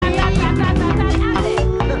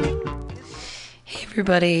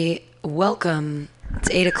everybody. Welcome. It's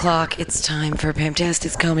 8 o'clock. It's time for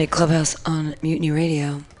Pamtastic's Comedy Clubhouse on Mutiny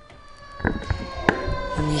Radio.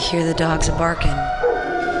 When you hear the dogs barking,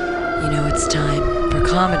 you know it's time for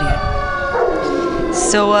comedy.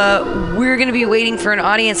 So we're going to be waiting for an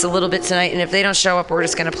audience a little bit tonight, and if they don't show up, we're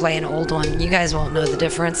just going to play an old one. You guys won't know the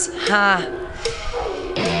difference. Yeah,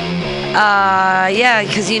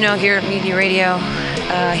 because you know, here at Mutiny Radio,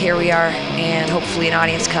 here we are, and hopefully an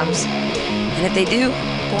audience comes. And if they do,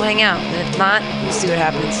 we'll hang out. And if not, we'll see what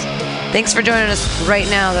happens. Thanks for joining us right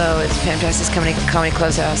now, though. It's Pamtastic's Comedy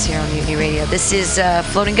Clubhouse here on Mutiny Radio. This is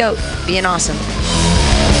Floating Goat, being awesome.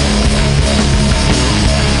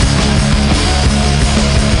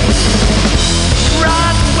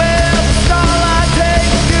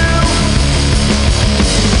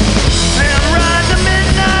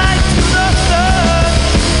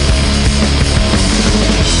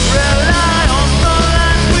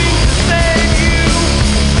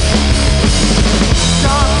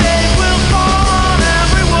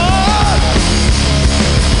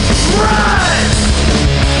 Rise!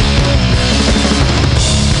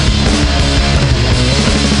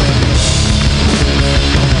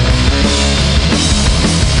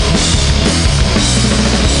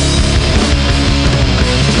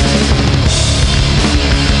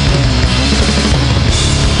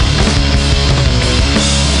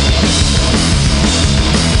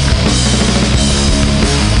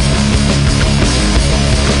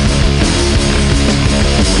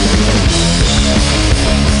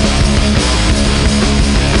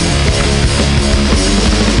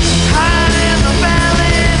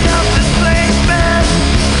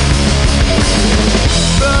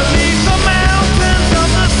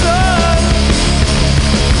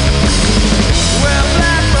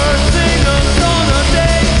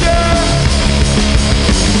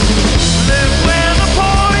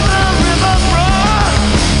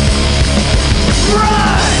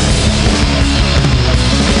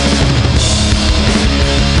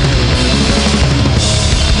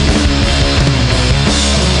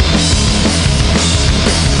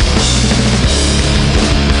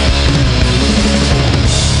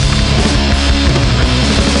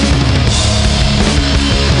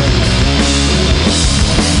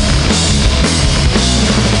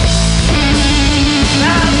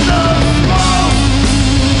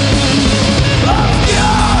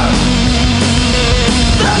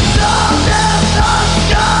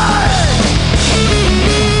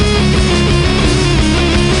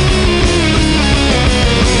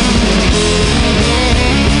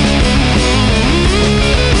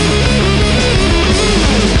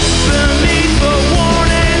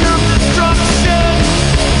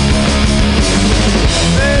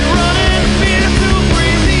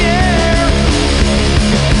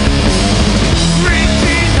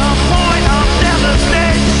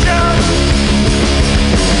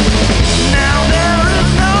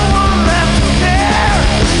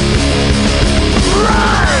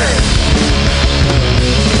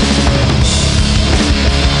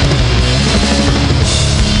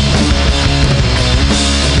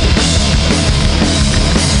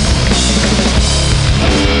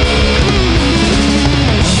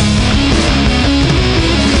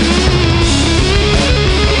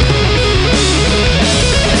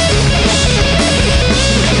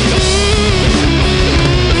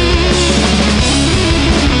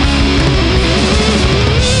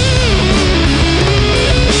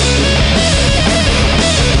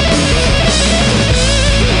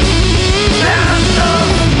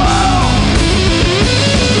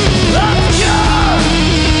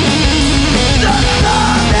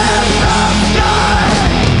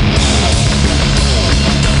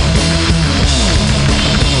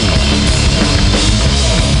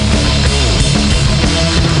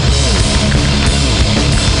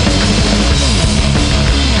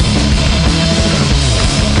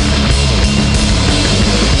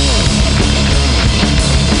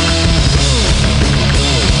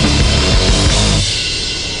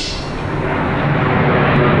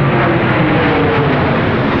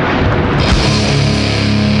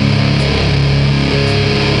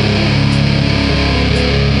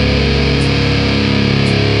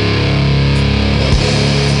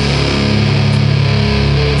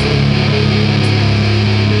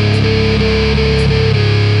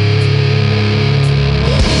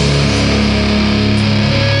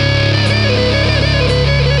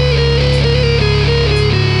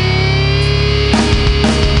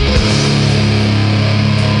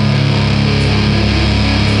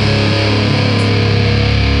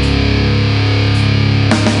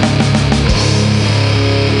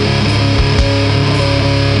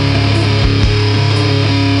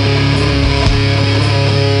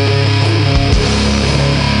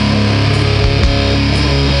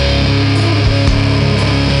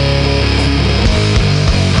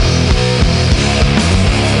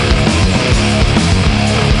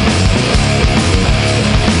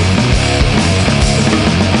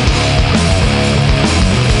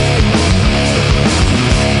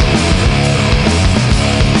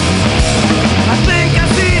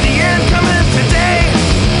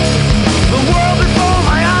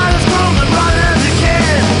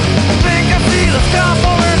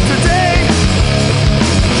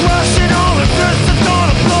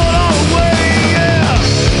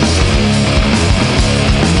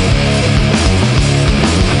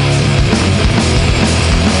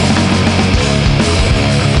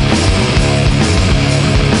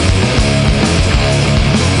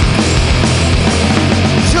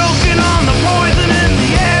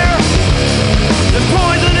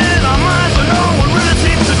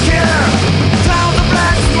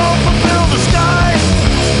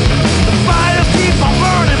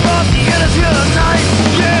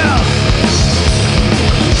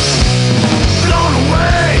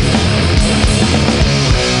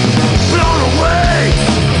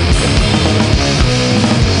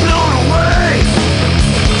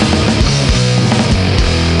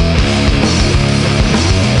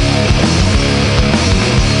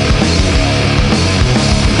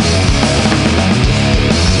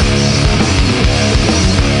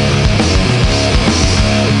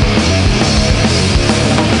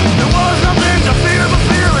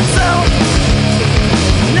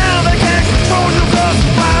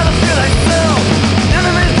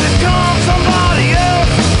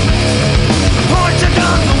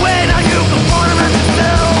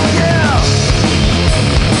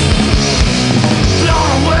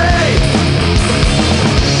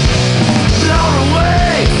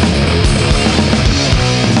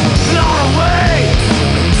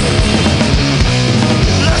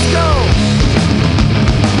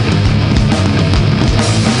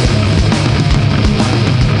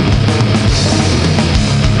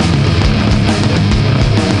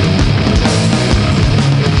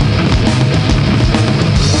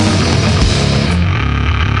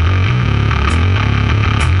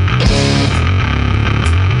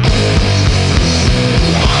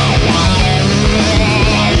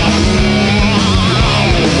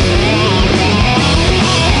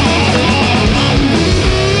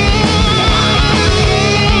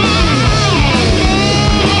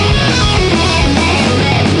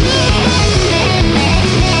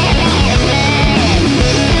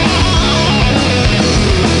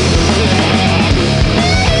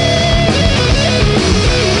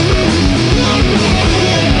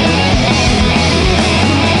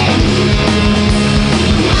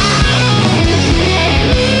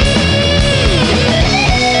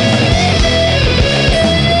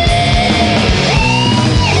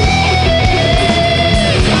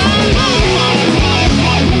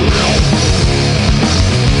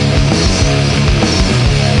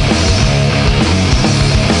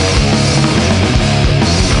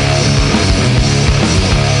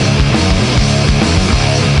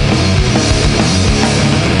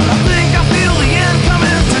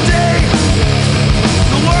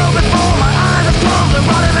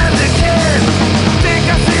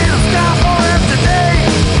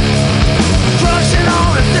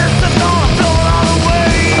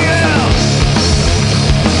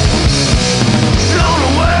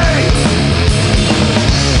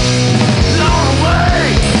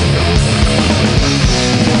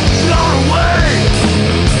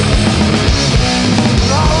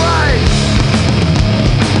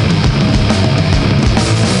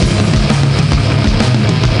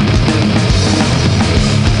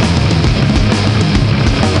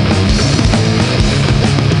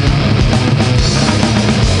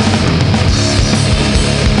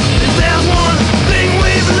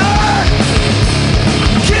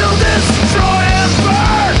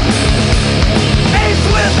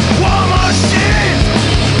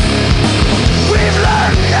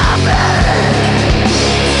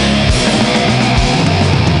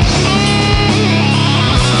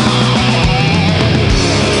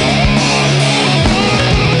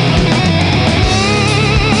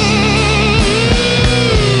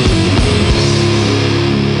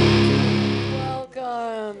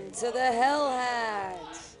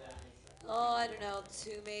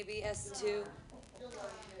 2.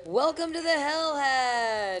 Welcome to the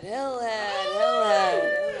Hellhead. Hellhead.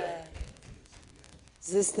 Is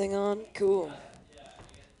this thing on? Cool.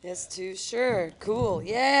 Yes, 2, sure. Cool.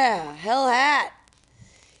 Yeah, Hell Hat.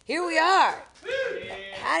 Here we are.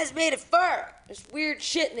 Hat is made of fur. There's weird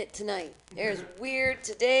shit in it tonight. There's weird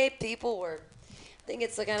today. People were, I think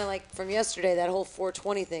it's kind of like from yesterday, that whole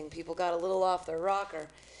 420 thing. People got a little off their rocker.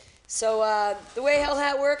 So the way Hell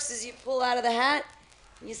Hat works is you pull out of the hat,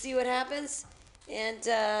 and you see what happens. And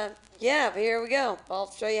yeah, here we go.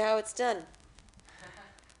 I'll show you how it's done.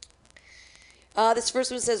 This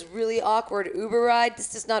first one says, really awkward Uber ride.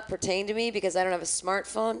 This does not pertain to me because I don't have a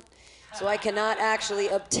smartphone, so I cannot actually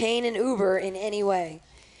obtain an Uber in any way.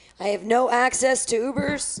 I have no access to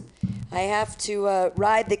Ubers. I have to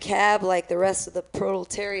ride the cab like the rest of the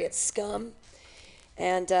proletariat scum.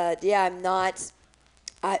 And yeah, I'm not...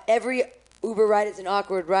 every Uber ride is an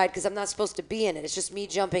awkward ride because I'm not supposed to be in it. It's just me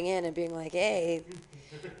jumping in and being like, hey,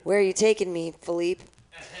 where are you taking me, Philippe?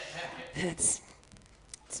 It's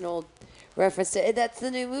an old reference to... That's the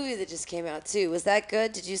new movie that just came out, too. Was that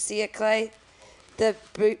good? Did you see it, Clay? The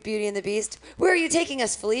Beauty and the Beast? Where are you taking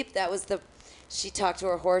us, Philippe? That was the... She talked to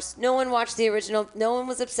her horse. No one watched the original... No one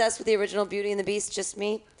was obsessed with the original Beauty and the Beast, just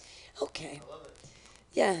me? Okay. I love it.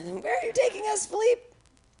 Yeah, where are you taking us, Philippe?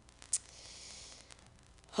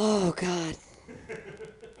 Oh, God.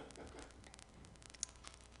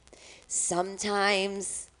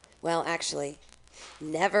 Sometimes, well, actually,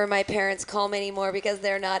 never my parents call me anymore because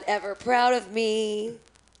they're not ever proud of me.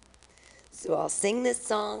 So I'll sing this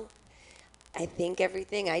song. I think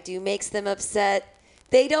everything I do makes them upset.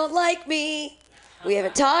 They don't like me. We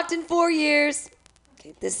haven't talked in 4 years.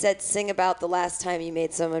 Okay, this said, sing about the last time you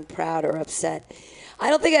made someone proud or upset. I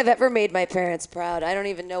don't think I've ever made my parents proud. I don't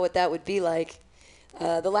even know what that would be like.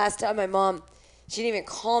 The last time my mom, she didn't even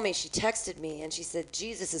call me. She texted me, and she said,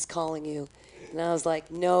 Jesus is calling you. And I was like,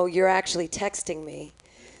 no, you're actually texting me.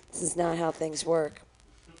 This is not how things work.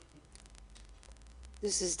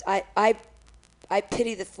 This is, I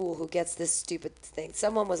pity the fool who gets this stupid thing.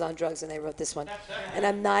 Someone was on drugs when they wrote this one, and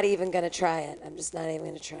I'm not even going to try it. I'm just not even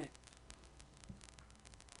going to try.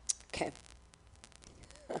 Okay.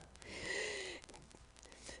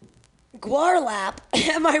 Guarlap,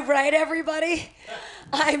 am I right, everybody?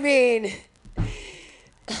 I mean,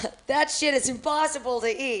 that shit is impossible to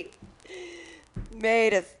eat.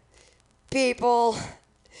 Made of people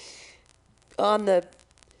on the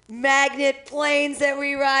magnet planes that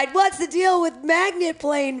we ride. What's the deal with magnet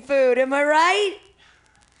plane food? Am I right?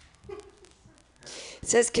 It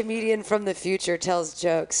says comedian from the future tells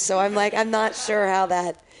jokes. So I'm like, I'm not sure how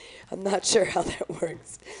that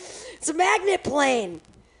works. It's a magnet plane.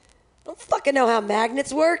 I don't fucking know how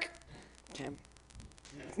magnets work. Okay.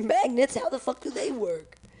 Magnets, how the fuck do they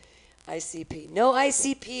work? ICP. No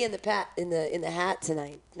ICP in the hat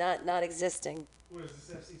tonight. Not existing. What is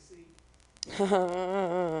this,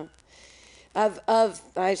 FCC?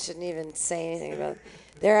 I shouldn't even say anything about it.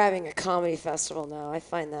 They're having a comedy festival now. I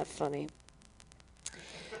find that funny.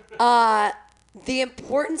 The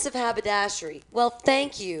importance of haberdashery. Well,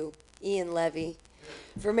 thank you, Ian Levy,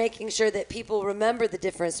 for making sure that people remember the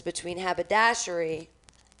difference between haberdashery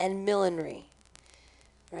and millinery.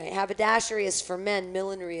 Right? Haberdashery is for men,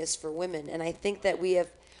 millinery is for women. And I think that we have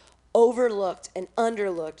overlooked and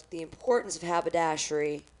underlooked the importance of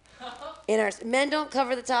haberdashery. Men don't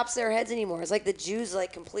cover the tops of their heads anymore. It's like the Jews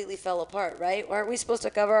completely fell apart, right? Aren't we supposed to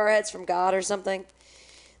cover our heads from God or something?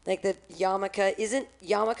 Like the yarmulke,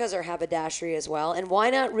 yarmulkes are haberdashery as well. And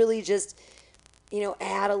why not really just,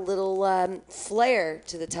 add a little flair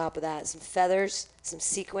to the top of that? Some feathers, some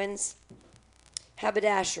sequins.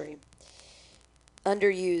 Haberdashery.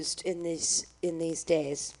 Underused in these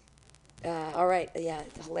days. All right, yeah,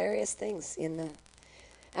 hilarious things in the...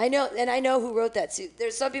 I know who wrote that too.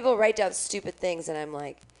 There's some people write down stupid things, and I'm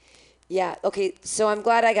like, yeah, okay, so I'm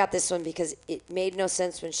glad I got this one because it made no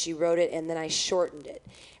sense when she wrote it, and then I shortened it.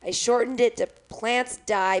 I shortened it to plants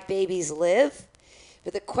die, babies live.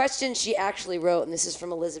 But the question she actually wrote, and this is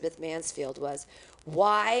from Elizabeth Mansfield, was,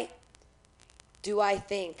 why do I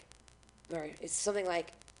think, or it's something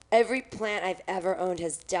like, every plant I've ever owned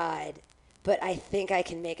has died, but I think I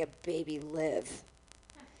can make a baby live.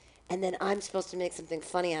 And then I'm supposed to make something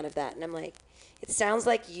funny out of that. And I'm like, it sounds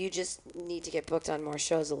like you just need to get booked on more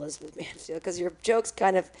shows, Elizabeth Mansfield, because your joke's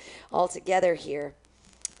kind of all together here,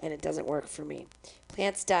 and it doesn't work for me.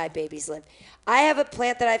 Plants die, babies live. I have a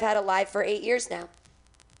plant that I've had alive for 8 years now.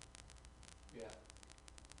 Yeah.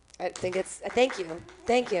 I think it's, thank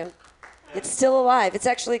you. It's still alive. It's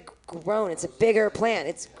actually grown. It's a bigger plant.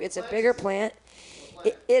 It's a bigger plant.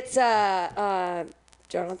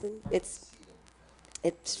 Jonathan,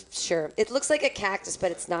 It's sure. It looks like a cactus,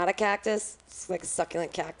 but it's not a cactus. It's like a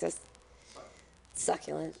succulent cactus.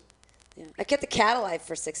 Succulent. Yeah. I kept the cat alive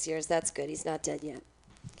for 6 years. That's good. He's not dead yet.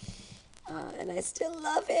 And I still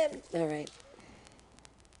love him. All right.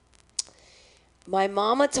 My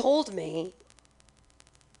mama told me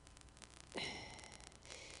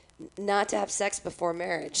not to have sex before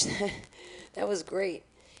marriage. That was great.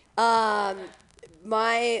 My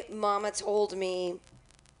mama told me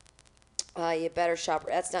you better shop.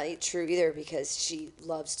 That's not true either because she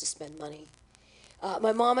loves to spend money.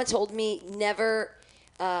 My mama told me never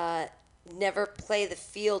play the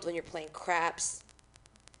field when you're playing craps.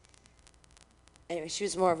 Anyway, she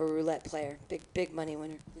was more of a roulette player. Big money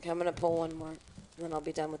winner. Okay, I'm going to pull one more, and then I'll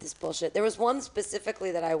be done with this bullshit. There was one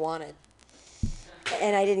specifically that I wanted,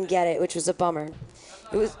 and I didn't get it, which was a bummer.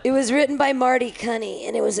 It was written by Marty Cunny,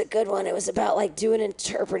 and it was a good one. It was about, like, doing an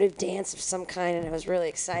interpretive dance of some kind, and I was really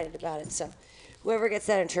excited about it. So whoever gets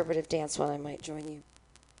that interpretive dance one, I might join you.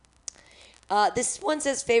 This one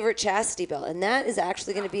says favorite chastity belt, and that is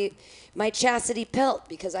actually going to be my chastity pelt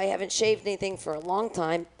because I haven't shaved anything for a long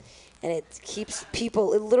time. And it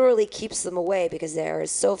literally keeps them away because they are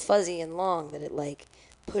so fuzzy and long that it like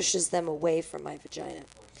pushes them away from my vagina.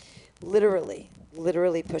 Literally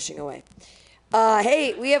pushing away.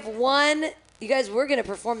 Hey, we have one. You guys, you're gonna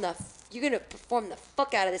perform the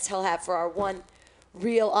fuck out of this hell hat for our one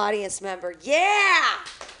real audience member. Yeah!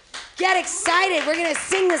 Get excited. We're gonna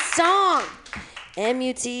sing the song.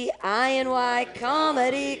 MUTINY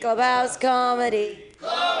Comedy Clubhouse Comedy.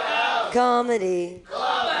 Clubhouse. Comedy.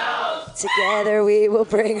 Clubhouse. Together we will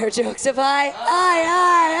bring our jokes of high.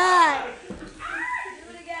 Aye. Do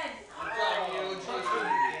it again.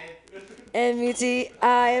 MUTINY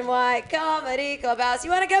Comedy Clubhouse.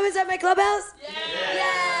 You want to come inside my clubhouse?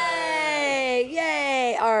 Yay!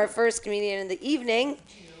 Yay! Our first comedian in the evening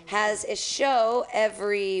has a show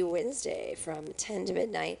every Wednesday from 10 to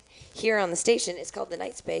midnight here on the station. It's called The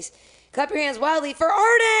Night Space. Clap your hands wildly for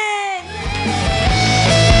Arden!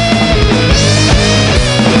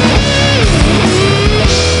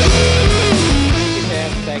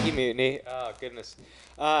 Thank you, Mutiny. Oh, goodness.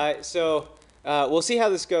 So we'll see how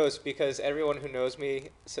this goes because everyone who knows me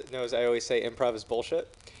knows I always say improv is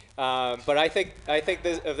bullshit. But I think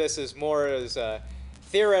of this as more as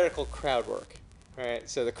theoretical crowd work. Right?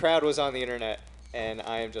 So the crowd was on the internet, and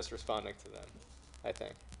I am just responding to them, I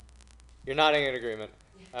think. You're nodding in agreement.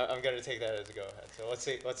 I'm going to take that as a go-ahead. So let's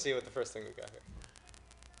see what the first thing we got here.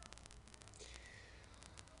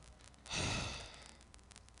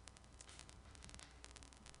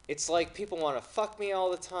 It's like people want to fuck me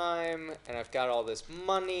all the time, and I've got all this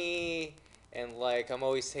money, and like I'm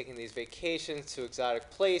always taking these vacations to exotic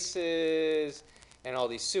places, and all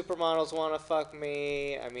these supermodels want to fuck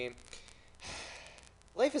me. I mean,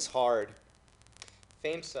 life is hard.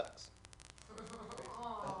 Fame sucks.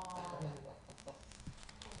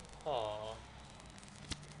 Aww.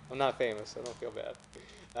 I'm not famous, so don't feel bad.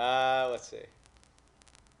 Let's see.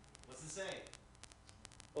 What's it say?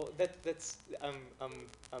 Well, that's I'm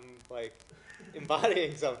like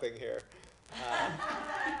embodying something here.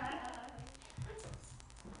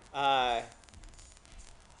 I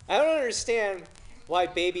don't understand why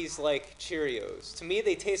babies like Cheerios. To me,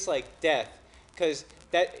 they taste like death, because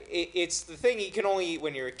it's the thing you can only eat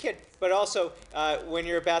when you're a kid, but also when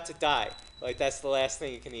you're about to die. Like that's the last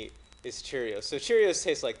thing you can eat is Cheerios. So Cheerios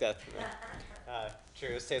taste like death to me.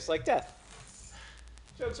 Cheerios taste like death.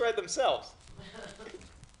 Jokes write themselves.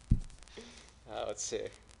 Let's see.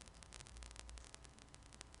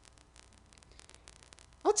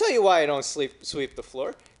 I'll tell you why I don't sweep the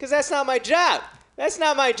floor. Because that's not my job. That's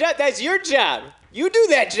not my job. That's your job. You do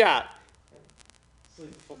that job.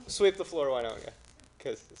 Sweep the floor, why don't you?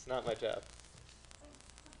 Because it's not my job.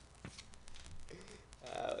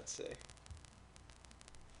 Let's see.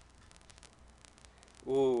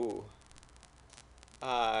 Ooh.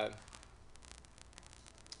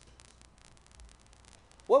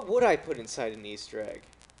 What would I put inside an Easter egg?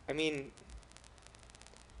 I mean,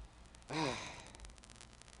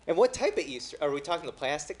 and what type of Easter? Are we talking the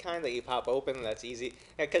plastic kind that you pop open and that's easy?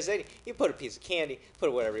 Because then you put a piece of candy,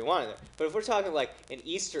 put whatever you want in there. But if we're talking like an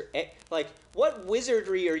Easter egg, like what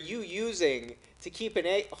wizardry are you using to keep an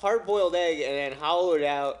egg, hard-boiled egg and then hollow it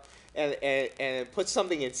out and put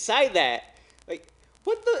something inside that? Like,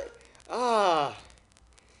 what the?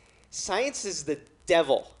 Science is the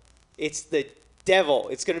devil. It's the devil.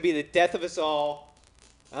 It's going to be the death of us all.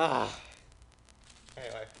 Anyway.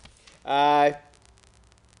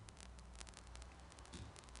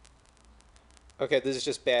 Okay, this is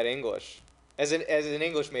just bad English. As an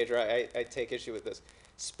English major, I take issue with this.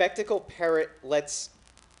 Spectacle parrot lets,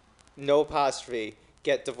 no apostrophe,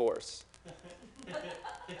 get divorced.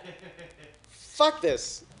 Fuck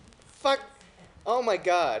this. Fuck. Oh my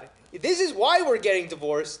God. This is why we're getting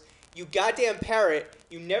divorced. You goddamn parrot.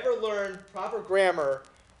 You never learned proper grammar.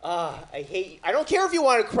 I hate you. I don't care if you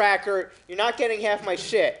want a cracker. You're not getting half my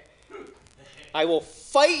shit. I will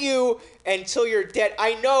fight you until you're dead.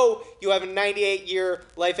 I know you have a 98-year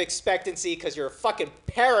life expectancy because you're a fucking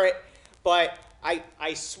parrot, but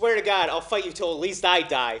I swear to God, I'll fight you till at least I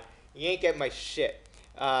die. You ain't getting my shit.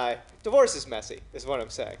 Divorce is messy, is what I'm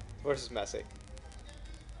saying. Divorce is messy.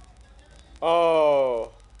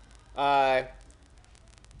 Oh.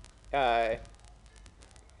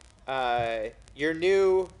 Your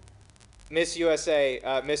new Miss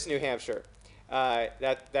USA, Miss New Hampshire.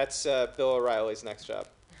 That's Bill O'Reilly's next job.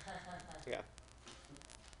 Yeah.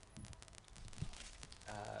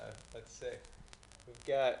 Let's see. We've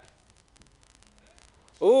got.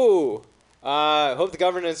 Ooh. Hope the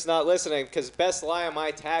government's not listening because best lie on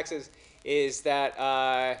my taxes is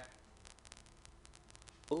that.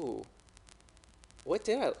 Ooh. What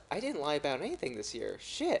did I? I didn't lie about anything this year.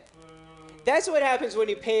 Shit. That's what happens when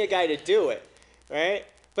you pay a guy to do it, right?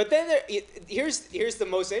 But then here's the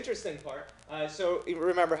most interesting part. So you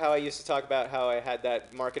remember how I used to talk about how I had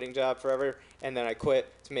that marketing job forever, and then I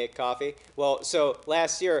quit to make coffee? Well, so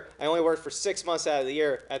last year, I only worked for 6 months out of the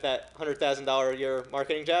year at that $100,000 a year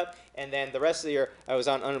marketing job, and then the rest of the year, I was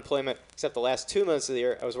on unemployment, except the last 2 months of the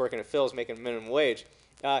year, I was working at Phil's making minimum wage.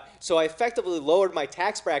 So I effectively lowered my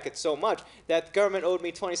tax bracket so much that the government owed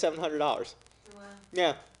me $2,700. Wow.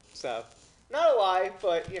 Yeah, so not a lie,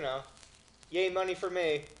 but, you know, yay money for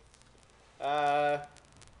me.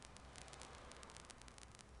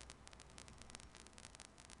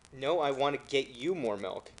 No, I want to get you more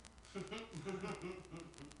milk.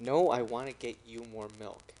 No, I want to get you more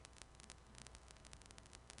milk.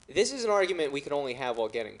 This is an argument we can only have while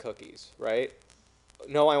getting cookies, right?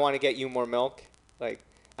 No, I want to get you more milk. Like,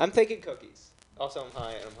 I'm thinking cookies. Also, I'm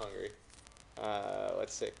high and I'm hungry.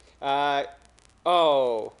 Let's see.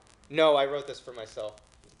 Oh, no, I wrote this for myself.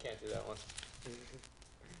 Can't do that one.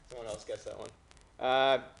 Someone else gets that one.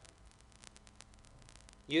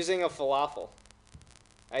 Using a falafel.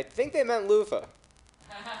 I think they meant loofah.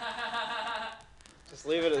 Just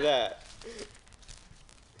leave it at that.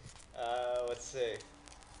 Let's see.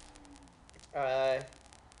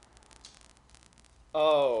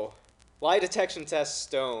 Oh, lie detection test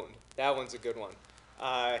stoned. That one's a good one.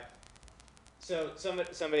 So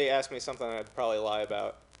somebody asked me something I'd probably lie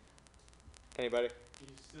about. Anybody? You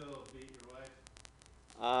still beat your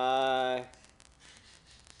wife?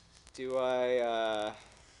 Do I?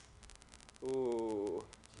 Ooh.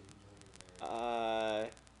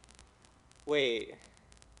 Wait.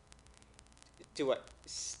 Do I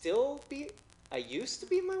still beat? I used to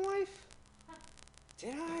beat my wife?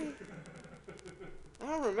 Did I? I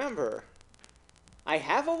don't remember. I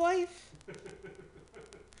have a wife?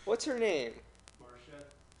 What's her name? Marcia?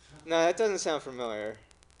 No, that doesn't sound familiar.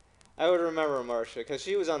 I would remember Marcia, because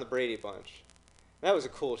she was on the Brady Bunch. That was a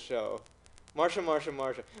cool show. Marcia.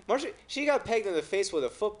 Marcia, she got pegged in the face with a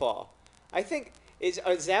football. I think, is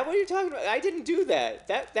that what you're talking about? I didn't do that.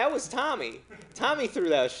 That was Tommy. Tommy threw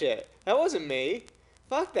that shit. That wasn't me.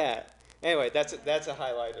 Fuck that. Anyway, that's a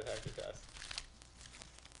high lie detector test.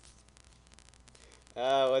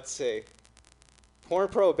 Let's see. Porn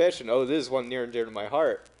prohibition. Oh, this is one near and dear to my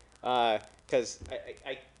heart. Because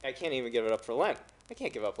I can't even give it up for Lent. I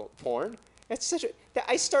can't give up porn. That's such a.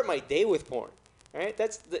 I start my day with porn. Right?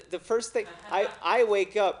 That's the first thing. I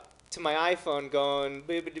wake up to my iPhone going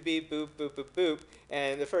boop beep boop boop boop boop,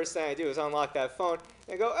 and the first thing I do is unlock that phone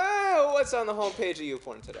and go, oh, what's on the homepage of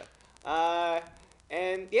YouPorn today?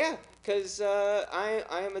 And yeah, because I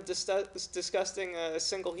am a disgusting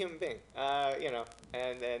single human being. You know,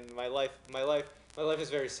 and my life is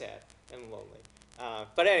very sad and lonely.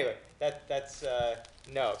 But anyway, that's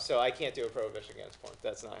no. So I can't do a prohibition against porn.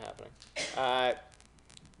 That's not happening.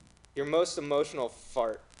 Your most emotional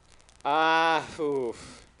fart.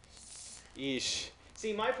 Oof. Yeesh.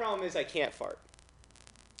 See, my problem is I can't fart.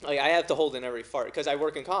 Like, I have to hold in every fart because I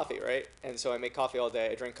work in coffee, right? And so I make coffee all day.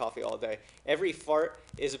 I drink coffee all day. Every fart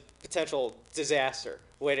is a potential disaster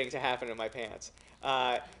waiting to happen in my pants.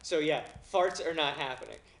 So yeah, farts are not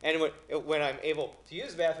happening. And when I'm able to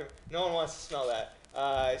use the bathroom, no one wants to smell that.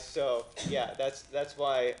 So yeah, that's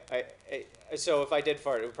why so if I did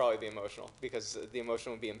fart, it would probably be emotional because the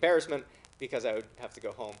emotion would be embarrassment because I would have to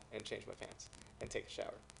go home and change my pants and take a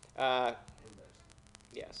shower.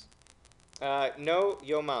 Yes. No,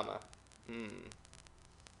 yo mama.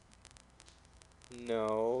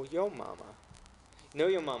 No, yo mama. No,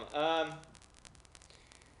 yo mama.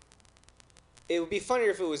 it would be funnier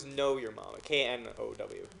if it was Know Your Mama,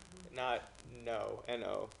 K-N-O-W, not No,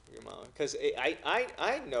 N-O, Your Mama. Because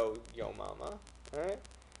I know Yo Mama, all right?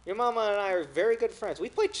 Your mama and I are very good friends. We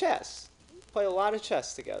play chess. We play a lot of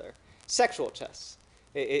chess together. Sexual chess.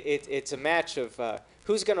 It's a match of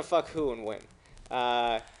who's going to fuck who and win.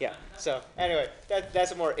 Yeah, so anyway,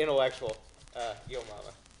 that's a more intellectual Yo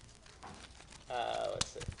Mama.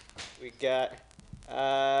 Let's see. We got...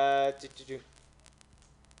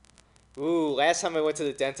 Ooh, last time I went to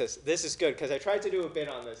the dentist. This is good, because I tried to do a bit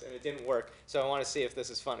on this, and it didn't work, so I want to see if this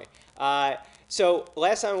is funny. So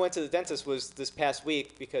last time I went to the dentist was this past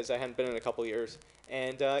week, because I hadn't been in a couple years.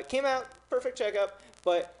 And came out, perfect checkup,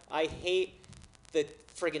 but I hate the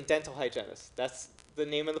friggin' dental hygienist. That's the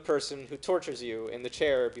name of the person who tortures you in the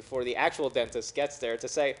chair before the actual dentist gets there to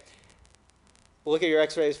say, look at your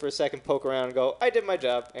x-rays for a second, poke around, and go, I did my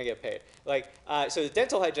job, and get paid. So the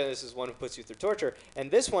dental hygienist is one who puts you through torture, and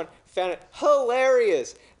this one found it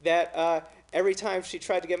hilarious that every time she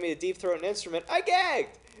tried to get me to deep throat an instrument, I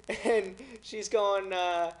gagged. And she's going,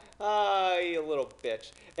 you little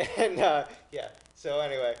bitch. And yeah, so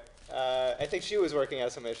anyway, I think she was working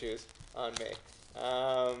out some issues on me.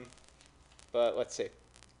 But let's see.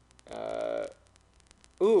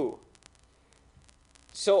 Ooh.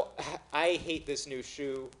 So I hate this new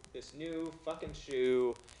shoe, this new fucking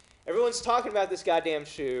shoe. Everyone's talking about this goddamn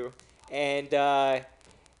shoe, and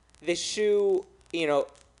this shoe, you know,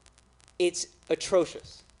 it's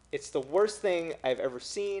atrocious. It's the worst thing I've ever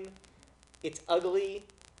seen. It's ugly.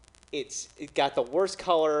 It got the worst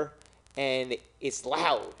color, and it's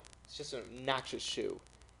loud. It's just an obnoxious shoe,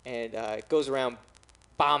 and it goes around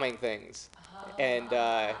bombing things, and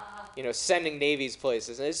you know, sending navies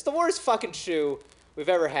places. And it's the worst fucking shoe we've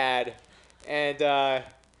ever had, and I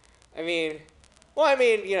mean,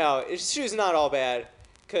 you know, the shoe's not all bad,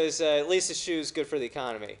 because at least the shoe's good for the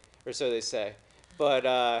economy, or so they say. But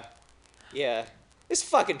yeah, this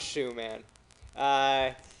fucking shoe, man.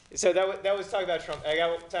 So that was talking about Trump. I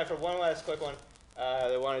got time for one last quick one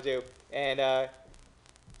that I want to do. And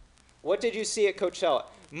what did you see at Coachella?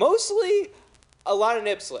 Mostly a lot of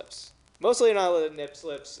nip slips. Mostly not a lot of nip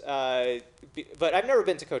slips. But I've never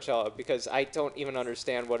been to Coachella because I don't even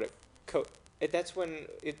understand what that's when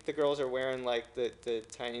the girls are wearing like the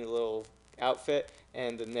tiny little outfit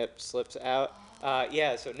and the nip slips out.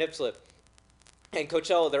 Yeah, so nip slip. And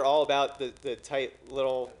Coachella, they're all about the tight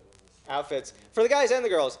little outfits for the guys and the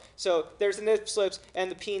girls. So there's the nip slips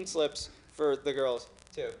and the peen slips for the girls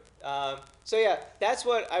too. So yeah, that's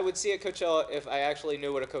what I would see at Coachella if I actually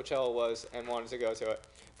knew what a Coachella was and wanted to go to it.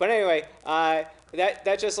 But anyway,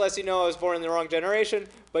 that just lets you know I was born in the wrong generation,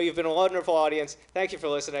 but you've been a wonderful audience. Thank you for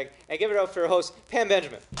listening, and give it up for your host, Pam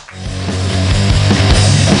Benjamin.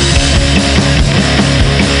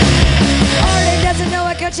 Artie doesn't know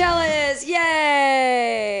what Coachella is.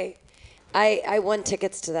 Yay! I won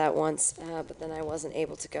tickets to that once, but then I wasn't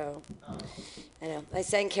able to go. I know. I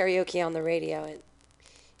sang karaoke on the radio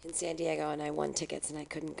in San Diego, and I won tickets, and I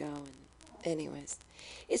couldn't go. And anyways,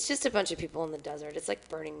 it's just a bunch of people in the desert. It's like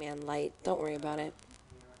Burning Man light. Don't worry about it.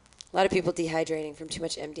 A lot of people dehydrating from too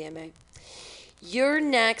much MDMA. Your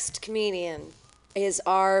next comedian is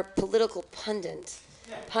our political pundit,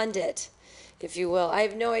 if you will. I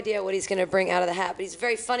have no idea what he's going to bring out of the hat, but he's a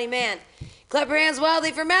very funny man. Clap your hands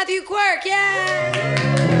wildly for Matthew Quirk. Yay!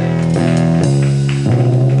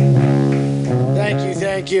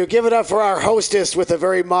 Thank you. Give it up for our hostess with a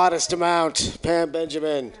very modest amount, Pam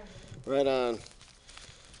Benjamin. Right on.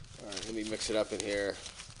 All right, let me mix it up in here.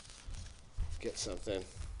 Get something.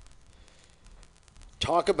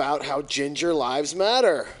 Talk about how ginger lives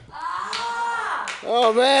matter.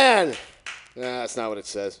 Oh, man. Nah, that's not what it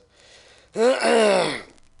says.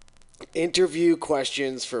 Interview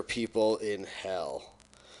questions for people in hell.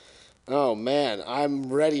 Oh, man,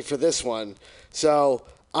 I'm ready for this one. So,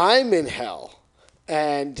 I'm in hell.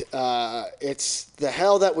 And it's the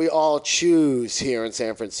hell that we all choose here in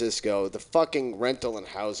San Francisco, the fucking rental and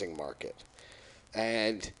housing market.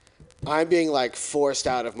 And I'm being, like, forced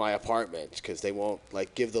out of my apartment because they won't,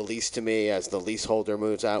 like, give the lease to me as the leaseholder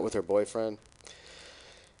moves out with her boyfriend.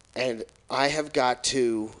 And I have got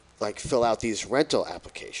to, like, fill out these rental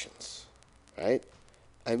applications, right?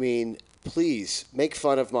 I mean, please, make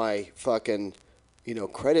fun of my fucking, you know,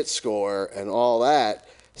 credit score and all that.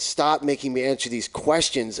 Stop making me answer these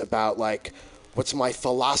questions about, like, what's my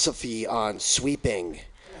philosophy on sweeping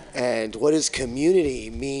and what does community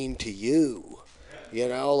mean to you? You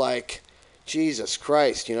know, like, Jesus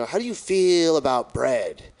Christ, you know, how do you feel about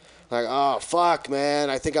bread? Like, oh, fuck, man,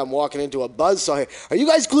 I think I'm walking into a buzzsaw here. Are you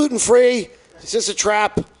guys gluten-free? Is this a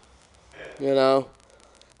trap? You know?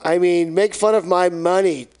 I mean, make fun of my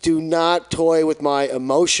money. Do not toy with my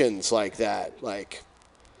emotions like that. Like,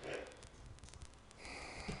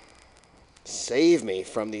 save me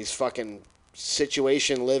from these fucking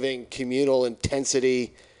situation living, communal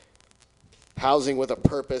intensity, housing with a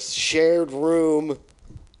purpose, shared room.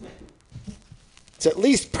 It's at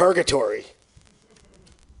least purgatory.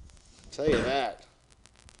 I'll tell you that.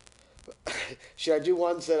 Should I do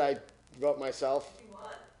ones that I wrote myself?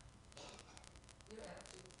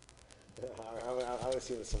 I want to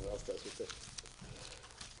see what someone else does with it.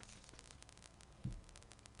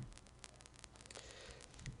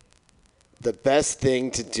 The best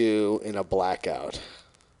thing to do in a blackout.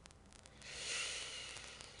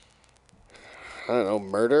 I don't know,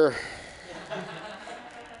 murder?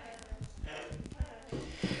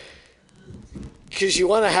 Because you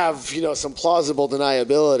want to have, some plausible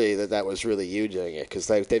deniability that was really you doing it. Because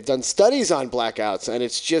they've done studies on blackouts, and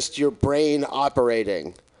it's just your brain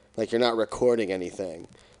operating. Like you're not recording anything.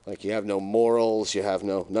 Like you have no morals, you have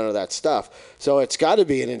none of that stuff. So it's got to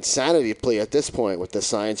be an insanity plea at this point with the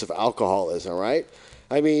science of alcoholism, right?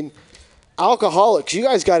 I mean, alcoholics, you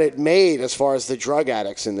guys got it made as far as the drug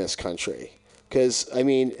addicts in this country. Because, I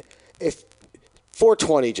mean, if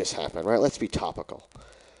 420 just happened, right? Let's be topical.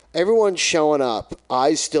 Everyone's showing up,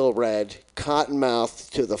 eyes still red, cotton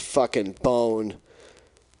mouth to the fucking bone,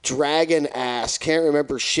 dragging ass, can't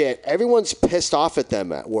remember shit. Everyone's pissed off at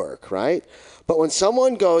them at work, right? But when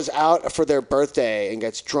someone goes out for their birthday and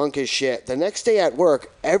gets drunk as shit, the next day at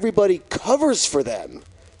work, everybody covers for them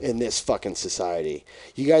in this fucking society.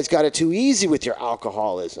 You guys got it too easy with your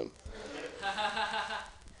alcoholism.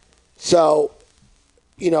 So,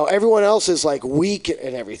 everyone else is like weak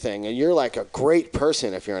and everything, and you're like a great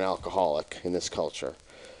person if you're an alcoholic in this culture.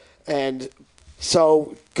 And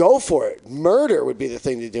so go for it. Murder would be the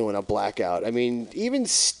thing to do in a blackout. I mean, even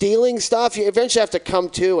stealing stuff, you eventually have to come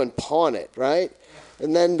to and pawn it, right?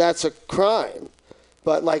 And then that's a crime.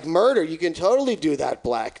 But like murder, you can totally do that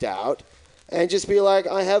blacked out and just be like,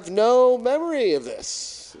 I have no memory of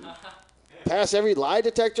this. Pass every lie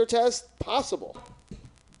detector test possible.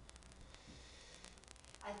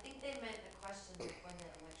 I think they meant the question when the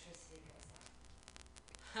electricity goes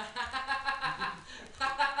out.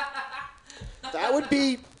 That would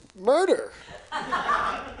be murder.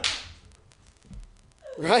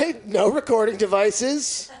 Right? No recording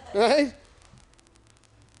devices, right?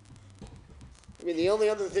 I mean, the only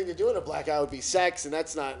other thing to do in a blackout would be sex, and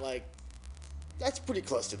that's not like, that's pretty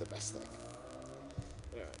close to the best thing. All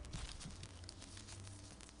right.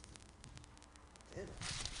 Damn it.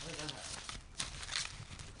 What did that happen?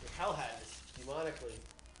 Your hell hat is demonically.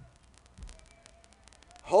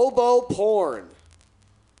 Hobo porn.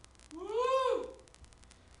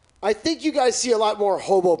 I think you guys see a lot more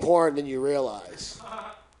hobo porn than you realize.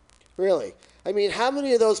 Really. I mean, how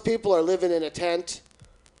many of those people are living in a tent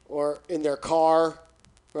or in their car,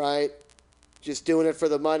 right? Just doing it for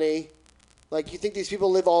the money. Like, you think these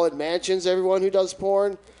people live all in mansions, everyone who does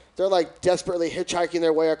porn? They're, like, desperately hitchhiking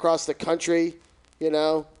their way across the country,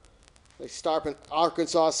 They stop in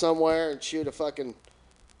Arkansas somewhere and shoot a fucking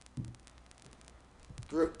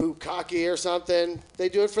bukkake or something. They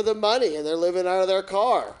do it for the money, and they're living out of their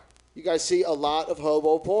car. You guys see a lot of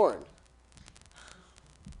hobo porn.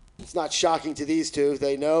 It's not shocking to these two.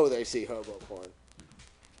 They know they see hobo porn.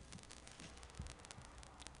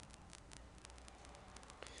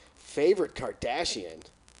 Favorite Kardashian?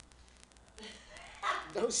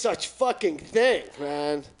 No such fucking thing,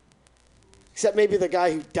 man. Except maybe the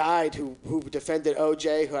guy who died, who defended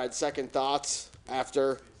OJ, who had second thoughts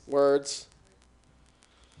afterwards.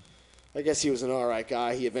 I guess he was an all right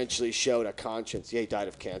guy. He eventually showed a conscience. Yeah, he died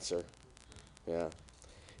of cancer. Yeah.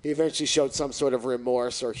 He eventually showed some sort of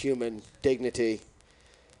remorse or human dignity.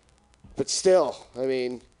 But still, I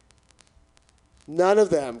mean, none of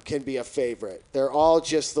them can be a favorite. They're all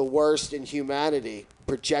just the worst in humanity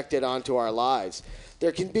projected onto our lives.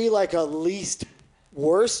 There can be like a least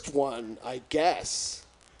worst one, I guess.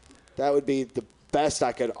 That would be the best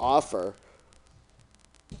I could offer.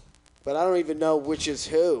 But I don't even know which is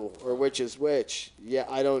who or which is which. Yeah,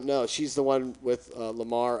 I don't know. She's the one with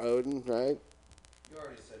Lamar Odom, right? You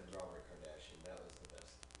already said Robert Kardashian. That was the best.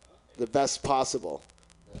 The best possible.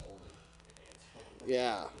 The only answer.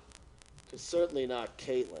 Yeah. It's certainly not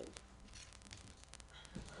Caitlyn.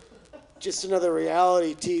 Just another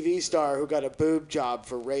reality TV star who got a boob job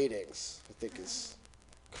for ratings, I think is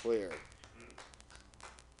clear.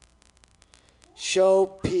 Show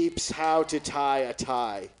peeps how to tie a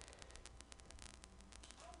tie.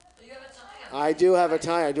 I do have a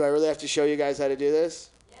tie. Do I really have to show you guys how to do this?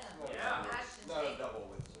 Yeah. Not a double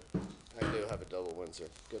Windsor. I do have a double Windsor.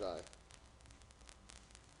 Good eye.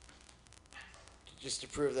 just to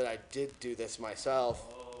prove that I did do this myself.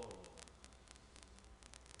 Oh.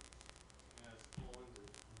 Yeah, it's pulling.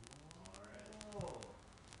 All right.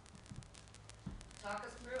 Talk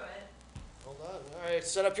us through it. Hold on. All right,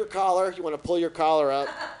 set up your collar. You want to pull your collar up.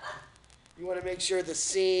 You want to make sure the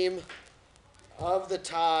seam of the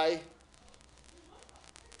tie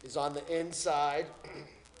is on the inside.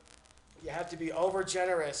 You have to be over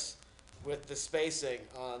generous with the spacing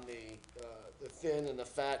on the thin and the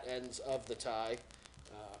fat ends of the tie.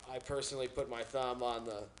 I personally put my thumb on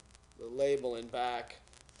the label in back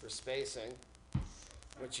for spacing.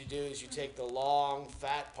 What you do is you take the long,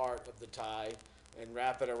 fat part of the tie and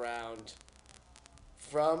wrap it around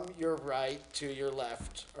from your right to your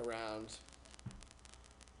left around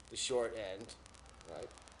the short end, right?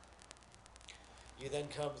 You then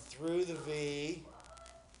come through the V,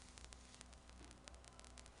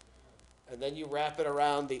 and then you wrap it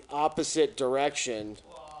around the opposite direction.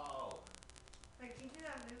 Whoa. Wait, can you do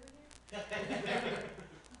that move again?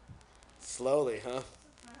 Slowly, huh?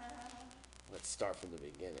 Let's start from the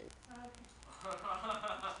beginning. Okay.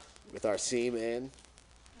 With our seam in,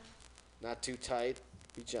 not too tight,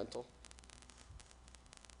 be gentle.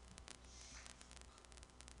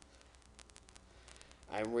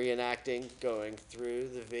 I'm reenacting going through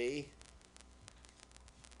the V.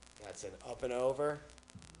 That's an up and over.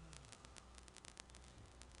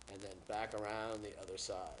 And then back around the other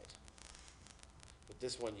side. But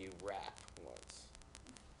this one you wrap once.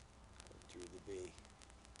 Through the V.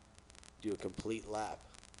 Do a complete lap.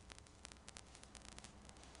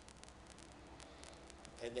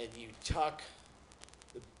 And then you tuck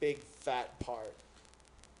the big fat part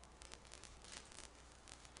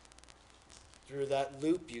through that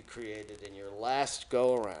loop you created in your last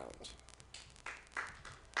go around.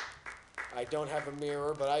 I don't have a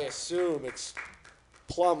mirror, but I assume it's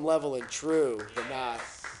plumb level and true, the knot.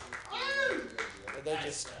 And then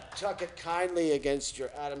just tuck it kindly against your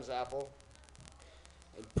Adam's apple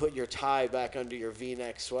and put your tie back under your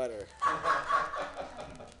V-neck sweater.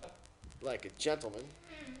 Like a gentleman.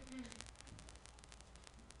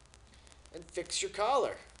 And fix your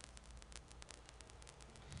collar.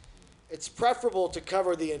 It's preferable to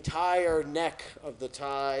cover the entire neck of the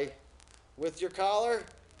tie with your collar,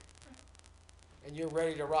 and you're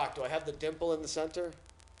ready to rock. Do I have the dimple in the center?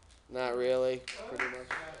 Not really, pretty much.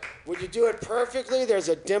 When you do it perfectly, there's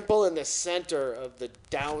a dimple in the center of the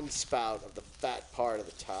downspout of the fat part of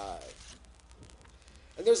the tie.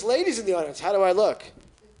 And there's ladies in the audience. How do I look?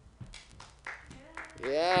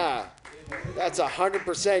 Yeah. That's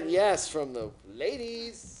 100% yes from the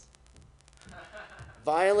ladies.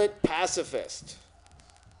 Violent pacifist.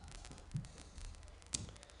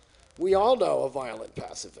 We all know a violent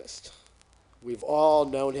pacifist. We've all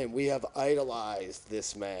known him. We have idolized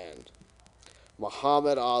this man.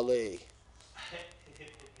 Muhammad Ali.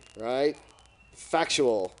 Right?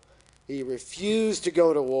 Factual. He refused to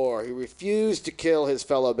go to war. He refused to kill his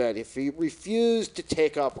fellow man. He refused to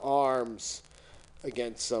take up arms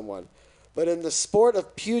against someone. But in the sport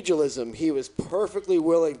of pugilism, he was perfectly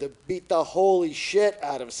willing to beat the holy shit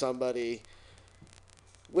out of somebody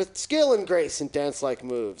with skill and grace and dance-like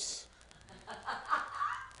moves.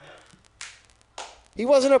 He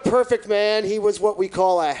wasn't a perfect man. He was what we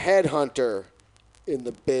call a headhunter in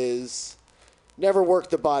the biz. Never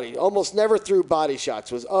worked the body. Almost never threw body shots.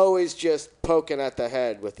 Was always just poking at the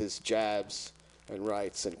head with his jabs and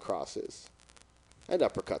rights and crosses. And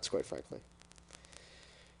uppercuts, quite frankly.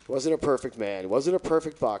 He wasn't a perfect man. He wasn't a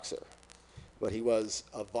perfect boxer. But he was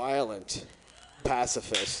a violent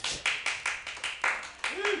pacifist.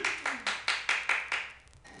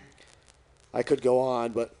 I could go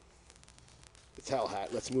on, but it's hell hat.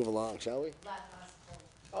 Let's move along, shall we?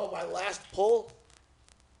 Oh, my last pull?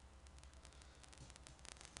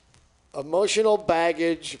 Emotional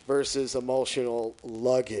baggage versus emotional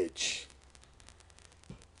luggage.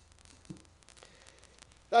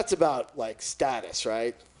 That's about, like, status,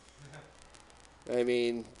 right? I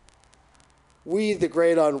mean, we, the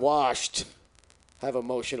great unwashed, have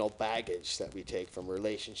emotional baggage that we take from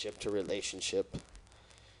relationship to relationship,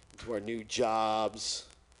 to our new jobs,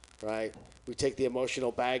 right? We take the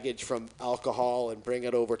emotional baggage from alcohol and bring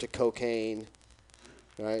it over to cocaine,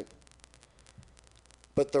 right?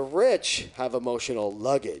 But the rich have emotional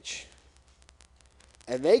luggage,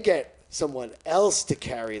 and they get someone else to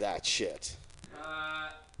carry that shit.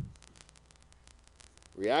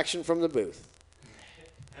 Reaction from the booth.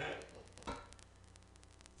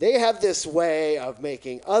 They have this way of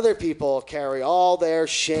making other people carry all their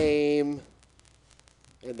shame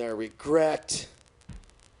and their regret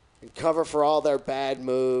and cover for all their bad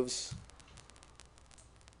moves.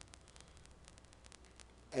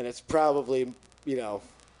 And it's probably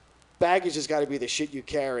baggage has got to be the shit you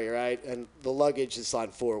carry, right? And the luggage is on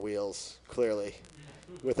 4 wheels, clearly,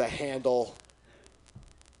 with a handle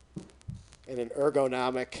and an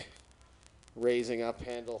ergonomic raising up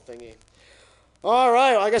handle thingy. All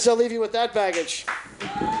right, well, I guess I'll leave you with that baggage.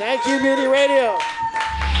 Thank you, Mutiny Radio.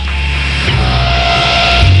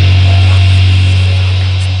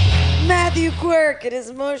 Matthew Quirk and his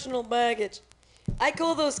emotional baggage. I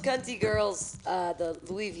call those cunty girls the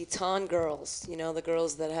Louis Vuitton girls. You know, the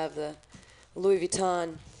girls that have the Louis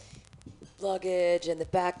Vuitton luggage and the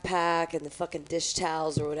backpack and the fucking dish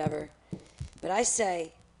towels or whatever. But I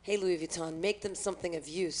say, hey, Louis Vuitton, make them something of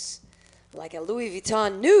use. Like a Louis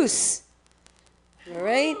Vuitton noose. All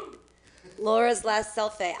right? Laura's last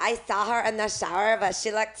selfie. I saw her in the shower, but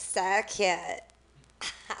she looked so cute.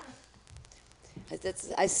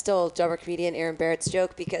 I stole drummer comedian Aaron Barrett's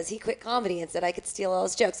joke because he quit comedy and said I could steal all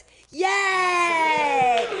his jokes.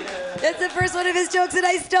 Yay! That's the first one of his jokes that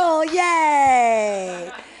I stole.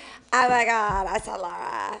 Yay! Oh my God, I saw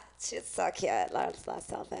Laura. She's so cute. Laura's last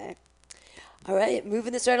selfie. All right,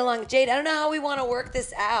 moving this right along. Jade, I don't know how we want to work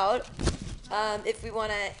this out. If we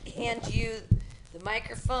want to hand you the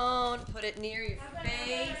microphone, put it near your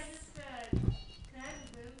face. Can I have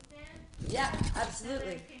a boom stand? Yeah,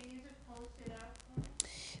 absolutely. Can you just post it up for me?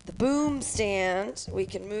 The boom stand, we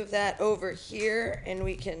can move that over here and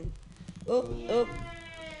we can,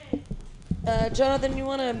 Jonathan, you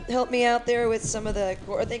want to help me out there with some of the,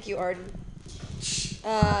 thank you, Arden.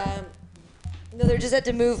 No, they're just had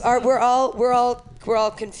to move. We're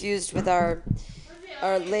all confused with our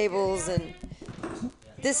labels and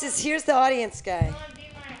here's the audience guy. You want to be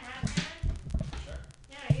my hat man? Sure.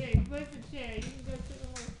 Yeah, here, where's the chair? You can go to the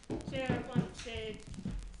little chair up on stage.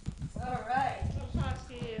 All right. I'll talk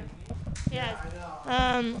to you. Yes.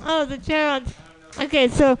 The chair on. Okay,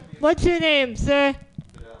 so what's your name, sir?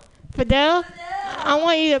 Fidel. I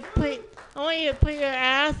want you to put your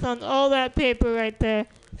ass on all that paper right there.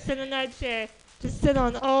 Sit in that chair. Just sit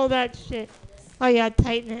on all that shit. Oh yeah,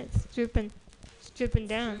 tighten it. It's drooping down. It's drooping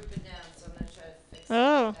down, so I'm gonna try to fix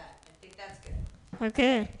Oh. that. I think that's good.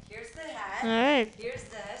 Okay. Here's the hat. All right. Here's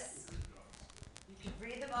this. You can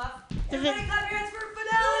breathe them off. Is Everybody it- clap your hands for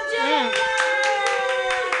Fidel and Yeah. Jay!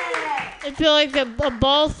 It's like a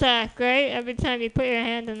ball sack, right? Every time you put your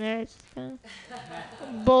hand in there, it just kind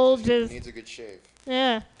of bulges. Needs a good shave.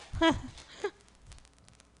 Yeah.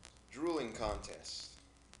 Drooling contest.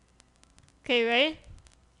 Okay, ready?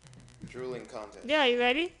 Drooling contest. Yeah, you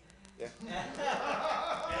ready? Yeah.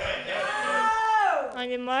 On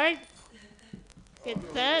your mark. Get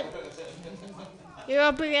set. You're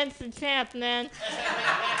up against the champ, man.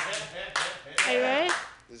 Are you ready?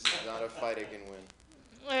 This is not a fight I can win.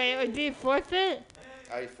 Alright, or do you forfeit?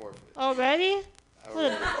 I forfeit. Already?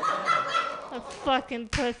 Already. A fucking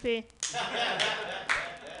pussy.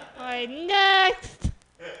 Alright, next!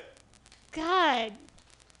 God.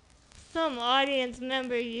 Some audience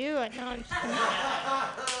member you. No, I'm just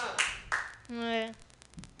Alright.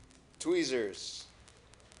 Tweezers.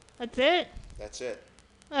 That's it? That's it.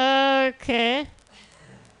 Okay.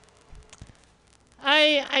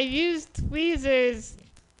 I use tweezers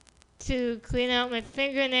to clean out my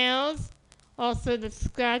fingernails, also to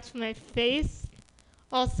scratch my face,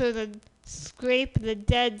 also to scrape the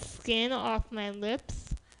dead skin off my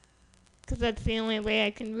lips, because that's the only way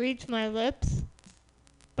I can reach my lips,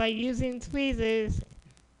 by using tweezers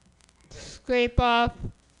to scrape off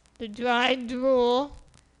the dried drool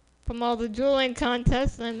from all the drooling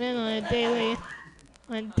contests I'm in on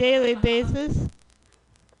a daily basis.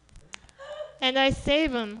 And I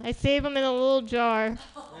save them. I save them in a little jar.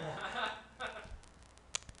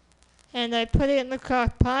 And I put it in the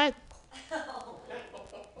crock pot.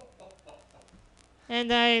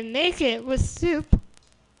 And I make it with soup.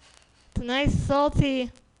 It's a nice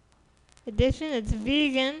salty addition. It's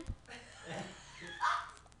vegan.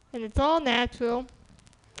 And it's all natural.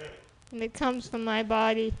 And it comes from my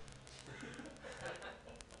body.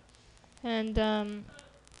 And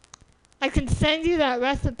I can send you that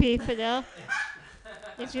recipe, Fidel,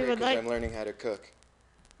 if you would Because like. I'm learning how to cook.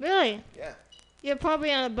 Really? Yeah. You're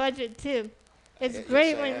probably on a budget too. It's Yes,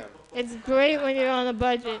 great I when am. it's great when you're on a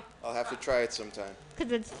budget, I'll have to try it sometime.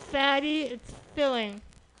 'cause it's fatty, it's filling.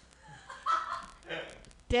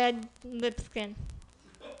 Dead lip skin.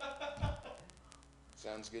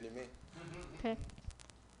 Sounds good to me. Okay.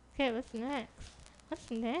 Okay, what's next? What's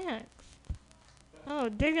next? Oh,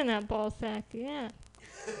 digging that ball sack, yeah.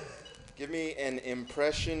 Give me an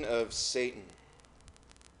impression of Satan.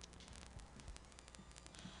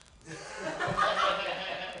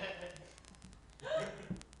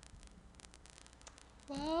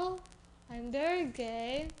 Well, I'm very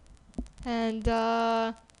gay, And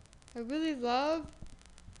I really love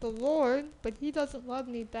the Lord, but he doesn't love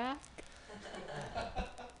me back.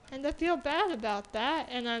 And I feel bad about that,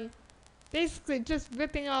 and I'm basically just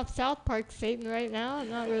ripping off South Park Satan right now. I'm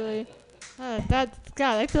not really. God,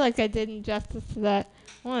 I feel like I did injustice to that.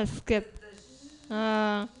 I want to skip.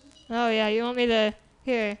 Oh yeah, you want me to.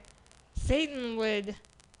 Here. Satan would.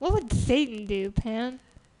 What would Satan do, Pan?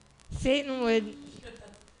 Satan would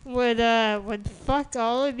fuck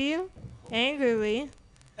all of you angrily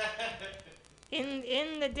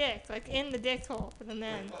in the dick, like in the dick hole for the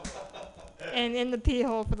men, and in the pee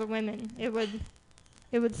hole for the women. It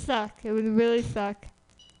would suck. It would really suck.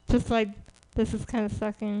 Just like this is kind of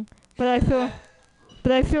sucking, but I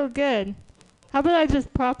feel good. How about I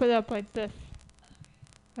just prop it up like this?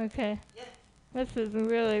 Okay. This is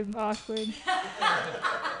really awkward.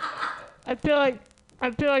 I feel like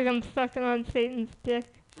I'm sucking on Satan's dick.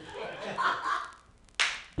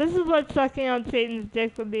 This is what sucking on Satan's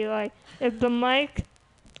dick would be like. If the mic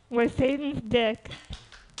were Satan's dick,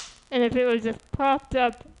 and if it was just propped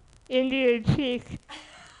up into your cheek,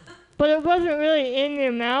 but it wasn't really in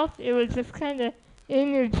your mouth, it was just kind of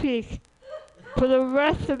in your cheek for the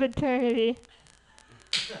rest of eternity,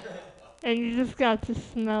 and you just got to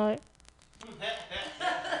smell it.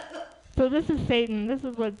 So this is Satan. This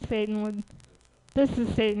is what Satan would. This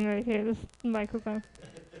is Satan right here. This microphone.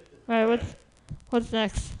 All right, what's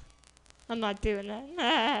next? I'm not doing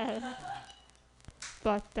that.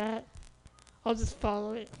 Fuck that. I'll just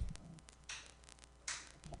follow it.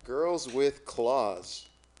 Girls with claws.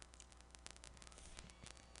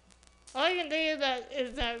 All I can think about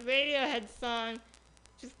is that Radiohead song,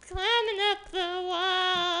 just climbing up the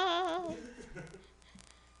wall.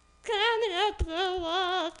 Climbing up the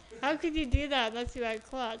wall. How could you do that unless you had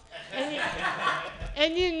claws?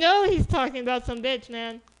 And you know he's talking about some bitch,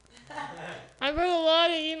 man. I wrote a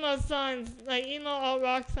lot of emo songs, like emo alt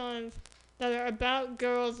rock songs, that are about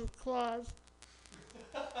girls with claws.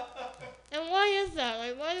 And why is that?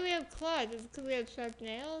 Like, why do we have claws? Is it because we have sharp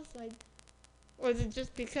nails? Like, or is it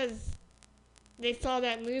just because they saw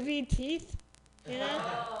that movie, Teeth? You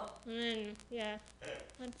know? And then, yeah.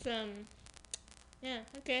 That's, yeah,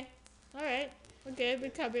 okay. Alright. Okay, we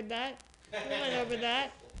covered that. We went over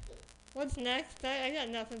that. What's next? I got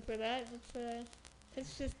nothing for that.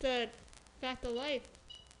 It's just a fact of life.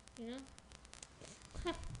 You know?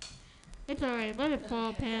 It's alright. Let it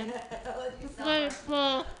fall, Pan. Just let it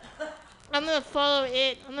fall. I'm gonna follow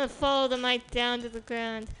it. I'm gonna follow the mic down to the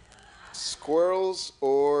ground. Squirrels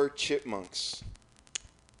or chipmunks?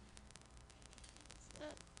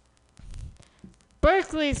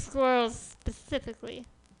 Berkeley squirrels, specifically.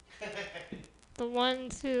 The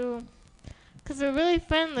ones who... Because they're really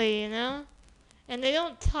friendly, you know? And they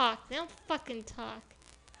don't talk. They don't fucking talk.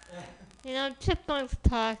 You know, chipmunks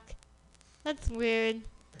talk. That's weird.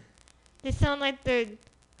 They sound like they're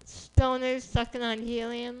stoners sucking on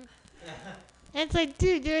helium. And it's like,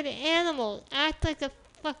 dude, you're an animal. Act like a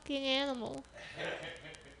fucking animal.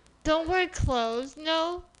 Don't wear clothes.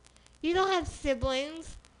 No. You don't have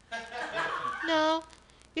siblings. No.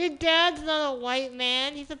 Your dad's not a white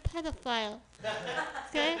man. He's a pedophile.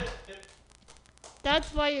 Okay?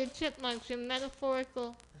 That's why you're chipmunks. You're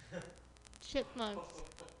metaphorical chipmunks.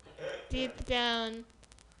 Deep down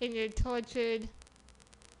in your tortured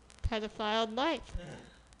pedophile life.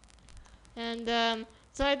 And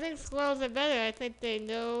so I think squirrels are better. I think they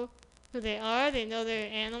know who they are. They know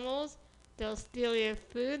they're animals. They'll steal your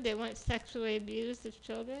food. They weren't sexually abused as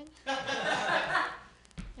children.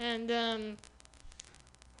 And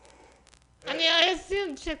I mean, I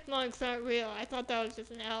assume chipmunks aren't real. I thought that was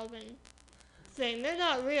just an album saying they're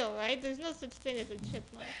not real, right? There's no such thing as a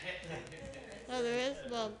chipmunk. Oh, there is?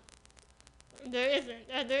 Well, there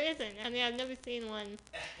isn't. There isn't. I mean, I've never seen one.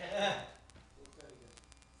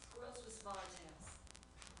 Squirrels with smaller tails.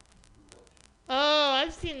 Oh,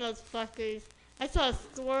 I've seen those fuckers. I saw a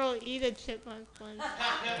squirrel eat a chipmunk once.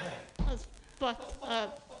 That was fucked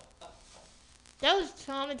up. That was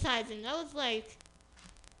traumatizing. That was like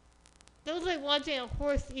watching a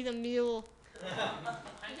horse eat a mule.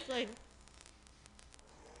 It's like,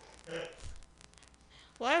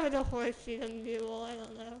 why would a horse eat a mule? I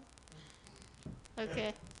don't know.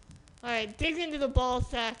 Okay. Alright, dig into the ball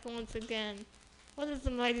sack once again. What does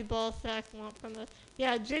the mighty ball sack want from us?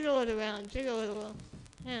 Yeah, jiggle it around. Jiggle it a little.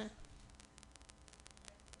 Yeah.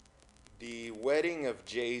 The wedding of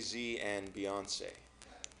Jay-Z and Beyonce.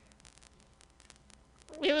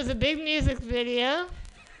 It was a big music video.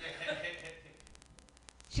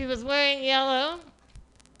 She was wearing yellow.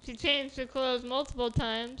 She changed her clothes multiple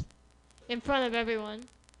times in front of everyone.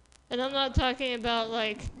 And I'm not talking about,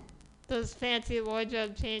 like, those fancy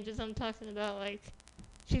wardrobe changes. I'm talking about, like,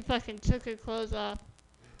 she fucking took her clothes off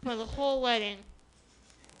for the whole wedding.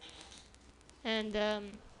 And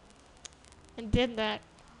did that.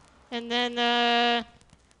 And then, God,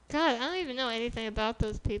 I don't even know anything about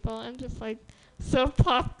those people. I'm just, like, so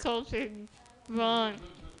pop culture wrong.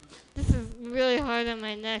 This is really hard on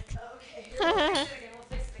my neck. Okay, we'll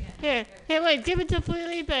fix it again. Here, wait, give it to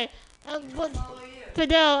Felipe.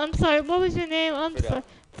 Fidel, I'm sorry, what was your name? I'm Fidel. sorry.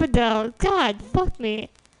 Fidel. God, fuck me.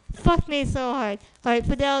 Fuck me so hard. Alright,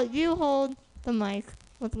 Fidel, you hold the mic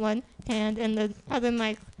with one hand and the other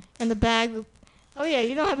mic and the bag. Oh yeah,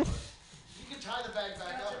 you don't have a... You can tie the bag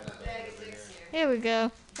back up. Here we go.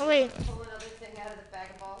 Oh wait. Pull another thing out of the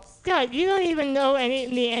bag of balls. God, you don't even know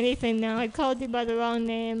me anything now. I called you by the wrong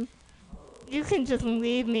name. You can just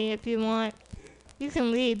leave me if you want. You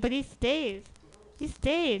can leave, but he stays. He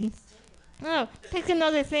stayed. Oh, pick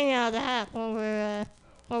another thing out of the hat while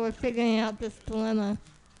we're figuring out this dilemma.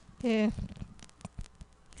 Here.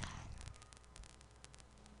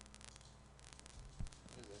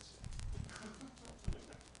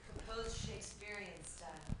 Compose Shakespearean style.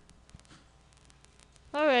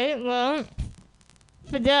 All right. Well,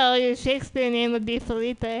 Fidel, your Shakespeare name would be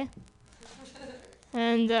Felipe.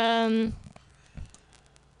 And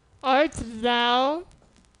art thou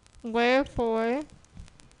wherefore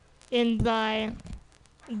in thy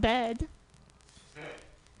bed?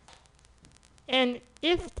 And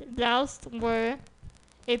if thou were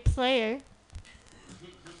a player,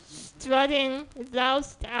 strutting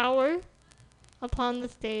thou'st hour upon the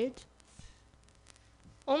stage,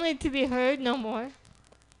 only to be heard no more,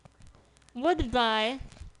 would thy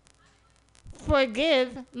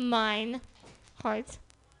forgive mine heart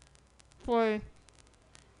for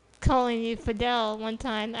calling you Fidel one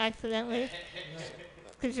time accidentally?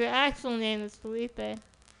 Because your actual name is Felipe.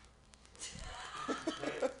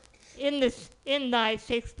 In thy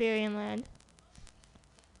Shakespearean land.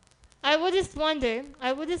 I wouldst wonder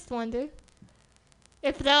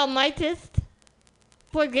if thou mightest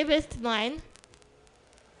forgivest mine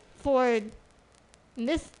for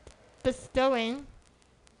misbestowing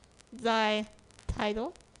thy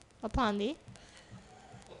title upon thee,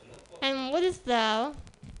 and wouldst thou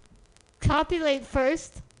copulate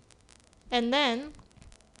first, and then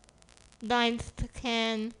thynst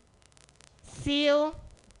can seal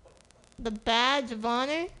the badge of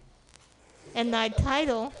honor and thy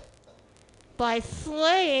title by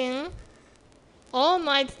slaying all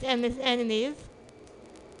my enemies,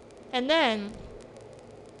 and then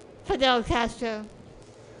Fidel Castro,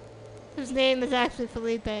 whose name is actually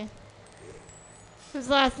Felipe, whose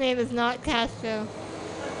last name is not Castro,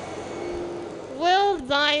 will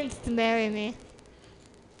thynst marry me?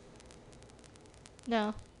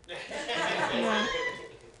 No. No.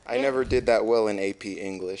 I never did that well in AP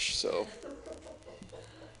English, so.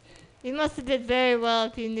 You must have did very well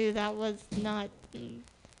if you knew that was not...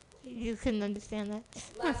 You couldn't understand that.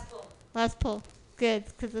 Last pull. Last pull. Good,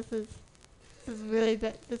 because this is really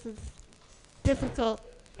this is difficult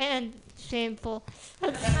and shameful.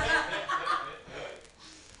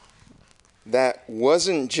 That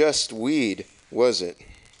wasn't just weed, was it?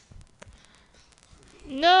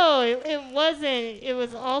 No, it wasn't. It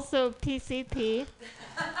was also PCP.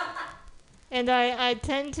 And I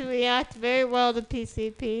tend to react very well to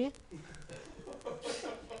PCP.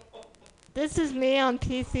 This is me on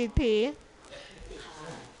PCP.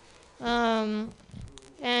 I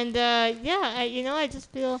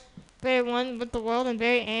just feel very one with the world and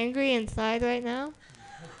very angry inside right now.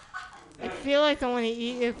 I feel like I want to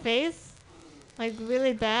eat your face, like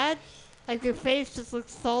really bad. Like your face just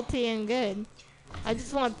looks salty and good. I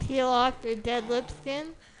just want to peel off your dead lip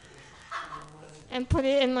skin and put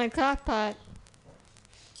it in my crock pot.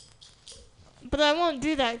 But I won't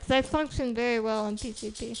do that because I function very well on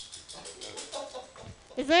PCP.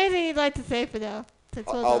 Is there anything you'd like to say, Fidel? To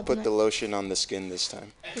close I'll out put the night? lotion on the skin this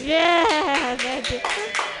time. Yeah, that's it.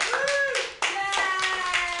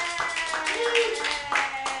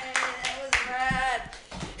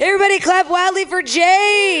 Everybody clap wildly for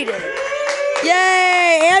Jade.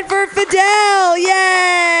 Yay. And for Fidel.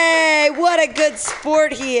 Yay. What a good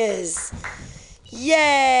sport he is.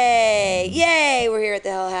 Yay. Yay. We're here at the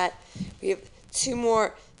Hell Hat. We have 2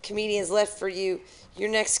 more comedians left for you. Your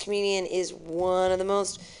next comedian is one of the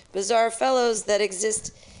most bizarre fellows that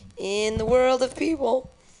exist in the world of people.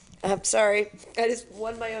 I'm sorry. I just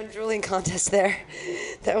won my own drooling contest there.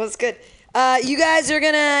 That was good. You guys are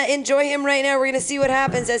going to enjoy him right now. We're going to see what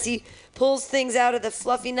happens as he pulls things out of the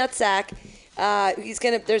fluffy nutsack.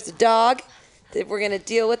 There's a dog that we're going to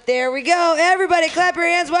deal with. There we go. Everybody clap your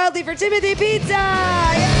hands wildly for Timothy Pizza.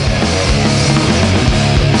 Yeah.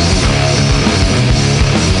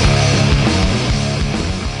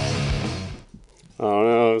 I don't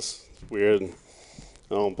know. It's weird. I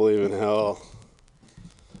don't believe in hell.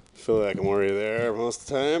 I feel like I'm already there most of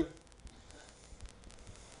the time.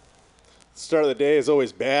 The start of the day is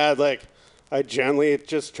always bad. Like, I gently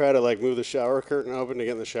just try to, like, move the shower curtain open to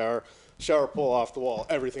get in the shower. Shower pull off the wall.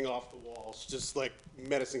 Everything off the walls. Just, like,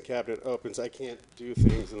 medicine cabinet opens. I can't do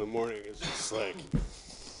things in the morning. It's just like,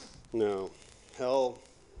 no. Hell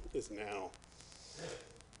is now.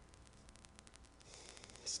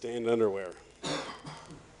 Stained underwear.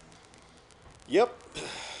 Yep.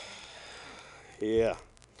 Yeah.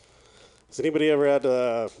 Has anybody ever had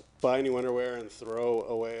to buy new underwear and throw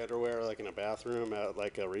away underwear like in a bathroom at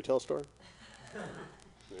like a retail store?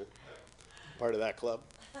 Yeah. Part of that club.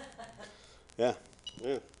 Yeah.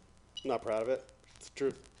 Yeah. I'm not proud of it. It's the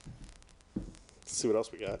truth. Let's see what else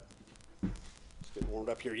we got. Let's get warmed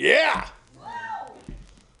up here. Yeah!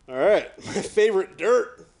 All right. My favorite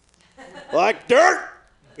dirt. Like dirt.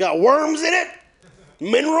 Got worms in it.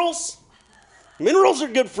 Minerals. Minerals are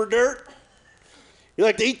good for dirt. You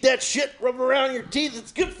like to eat that shit, rub it around your teeth,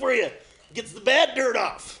 it's good for you. Gets the bad dirt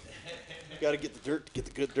off. You gotta get the dirt, get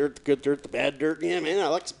the good dirt, the bad dirt. Yeah, man, I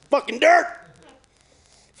like some fucking dirt.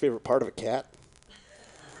 Favorite part of a cat?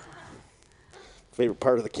 Favorite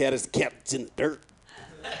part of the cat is the cat that's in the dirt.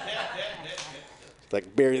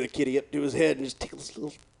 Like bury the kitty up to his head and just tickle his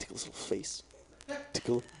little face.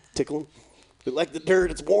 Tickle him. They like the dirt,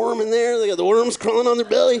 it's warm in there, they got the worms crawling on their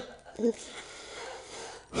belly.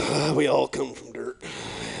 We all come from dirt.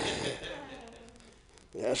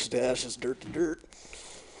 Ashes to ashes, dirt to dirt.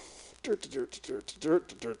 Dirt to dirt to dirt to dirt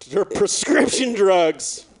to dirt to dirt. Prescription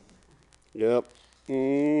drugs. Yep.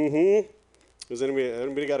 Mm-hmm. Has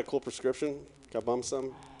anybody got a cool prescription? Got bummed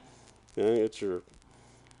something? Yeah, it's your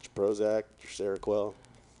Prozac, your Seroquel,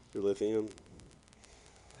 your lithium.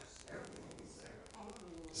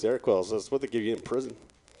 Seroquel, so that's what they give you in prison.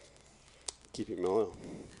 Keep you mellow.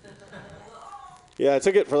 Yeah, I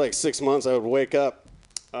took it for like 6 months. I would wake up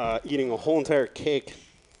eating a whole entire cake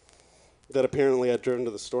that apparently I'd driven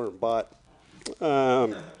to the store and bought.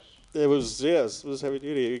 It was heavy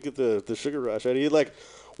duty. You get the sugar rush. I'd eat like,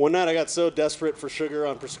 one night I got so desperate for sugar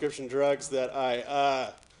on prescription drugs that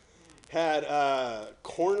I had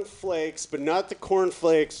cornflakes, but not the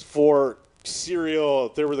cornflakes for cereal.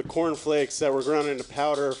 There were the cornflakes that were ground into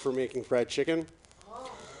powder for making fried chicken.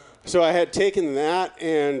 So I had taken that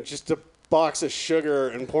and just a box of sugar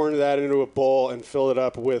and poured that into a bowl and filled it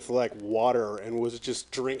up with like water and was just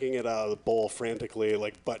drinking it out of the bowl frantically,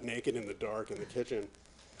 like butt naked in the dark in the kitchen.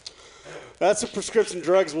 That's what prescription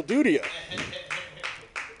drugs will do to you.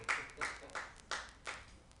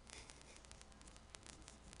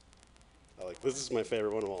 This is my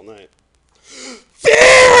favorite one of all night.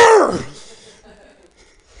 Fear!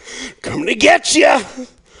 Coming to get you.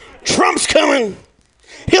 Trump's coming.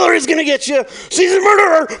 Hillary's gonna get you. She's a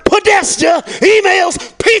murderer. Podesta. Emails.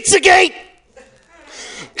 Pizzagate.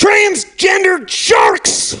 Transgendered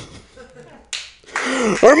sharks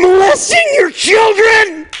are molesting your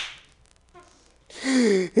children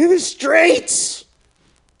in the streets.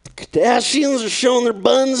 The Kardashians are showing their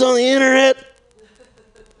buns on the internet.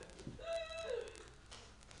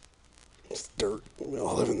 It's dirt. We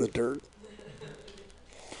all live in the dirt.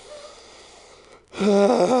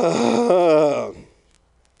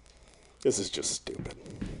 This is just stupid.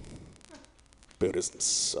 Buddhism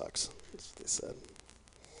sucks. That's what they said.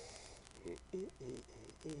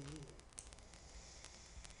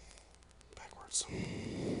 Backwards.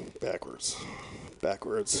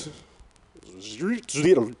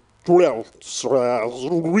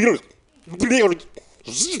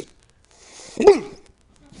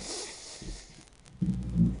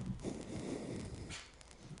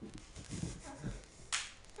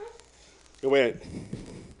 Wait.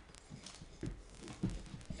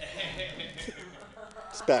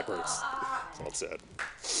 It's backwards. That's all it said.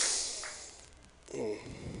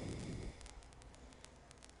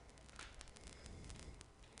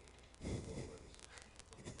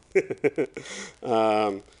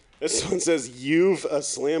 This one says, "You've a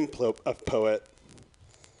slam a poet."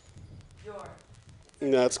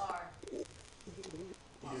 No, that's.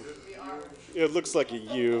 It looks like a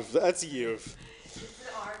you've. That's you've.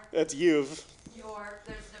 That's you've.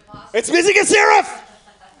 It's missing a serif!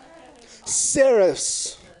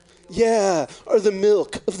 Serifs, yeah, are the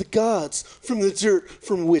milk of the gods from the dirt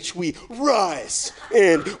from which we rise.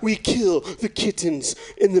 And we kill the kittens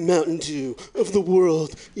in the mountain dew of the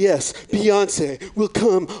world. Yes, Beyonce will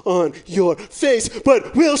come on your face,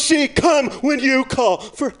 but will she come when you call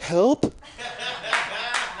for help?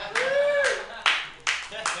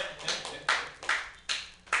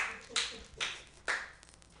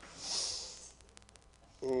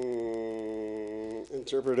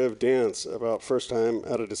 interpretive dance about first time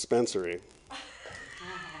at a dispensary.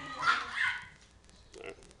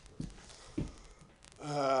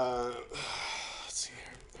 Let's see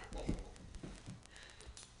here.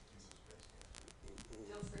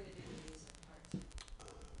 Feel free to do the music parts.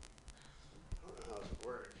 I don't know how this would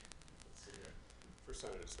work. Let's see here. First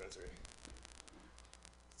time at a dispensary.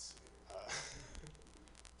 Let's see.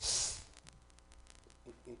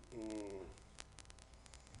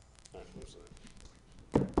 All right, what's that?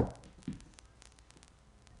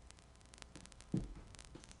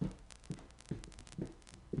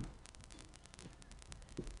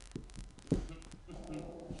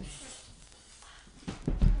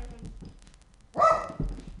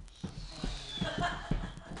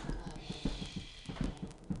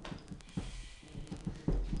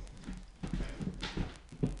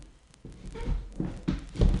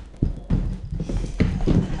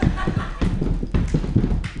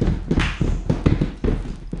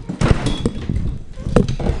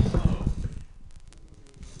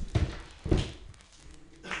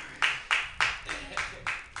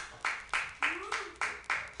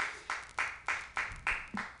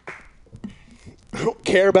 I don't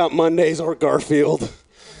care about Mondays or Garfield.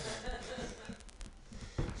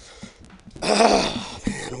 Oh,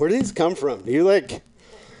 man, where do these come from? Do you like...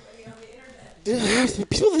 Dude, are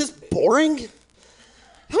people this boring?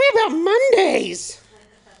 Tell me about Mondays.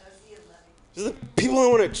 Just the people that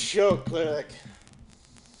want to choke. They're like...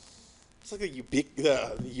 It's like the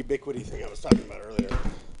ubiquity thing I was talking about earlier.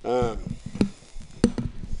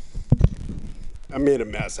 I made a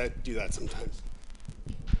mess. I do that sometimes.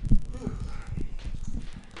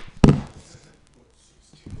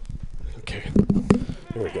 Okay,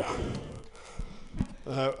 here we go.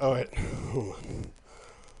 Oh, wait. Hold on.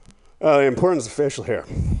 The importance of facial hair.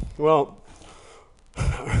 Well,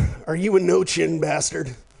 are you a no-chin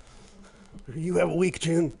bastard? Or you have a weak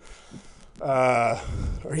chin? Are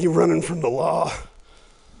you running from the law?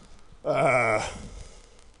 Are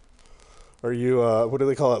you, what do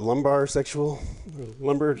they call it, lumbar sexual?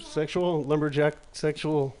 Lumber sexual? Lumberjack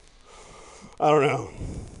sexual? I don't know.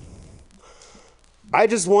 I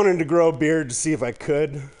just wanted to grow a beard to see if I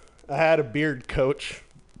could. I had a beard coach,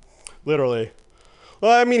 literally.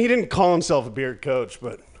 Well, I mean, he didn't call himself a beard coach,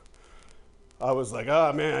 but I was like,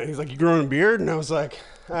 oh, man. He's like, you growing a beard? And I was like,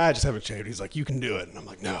 I just haven't shaved. He's like, you can do it. And I'm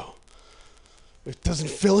like, no. It doesn't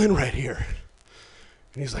fill in right here.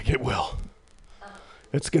 And he's like, it will.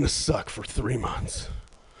 It's going to suck for 3 months,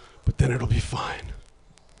 but then it'll be fine.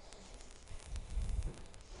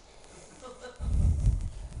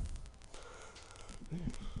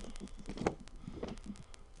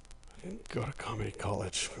 I didn't go to comedy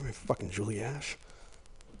college. I'm a fucking Julie Ash.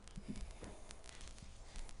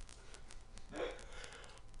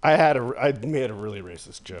 I made a really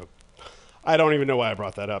racist joke. I don't even know why I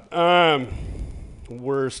brought that up.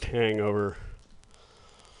 Worst hangover.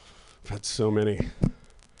 I've had so many.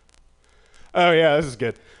 Oh yeah, this is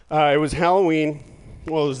good. It was Halloween.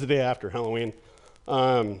 Well, it was the day after Halloween.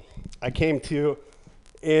 I came to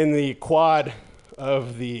in the quad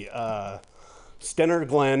of the Stenner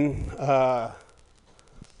Glen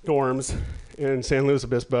dorms in San Luis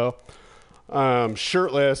Obispo,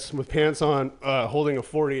 shirtless with pants on, holding a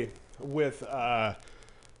 40 with an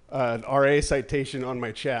RA citation on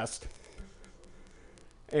my chest.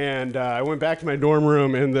 And I went back to my dorm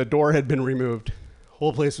room, and the door had been removed.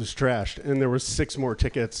 Whole place was trashed, and there was 6 more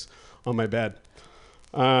tickets on my bed.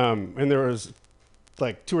 And there was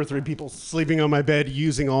like 2 or 3 people sleeping on my bed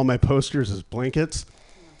using all my posters as blankets.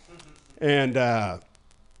 And,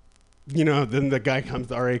 then the guy comes,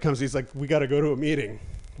 the RA comes, he's like, we got to go to a meeting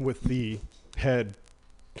with the head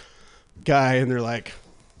guy. And they're like,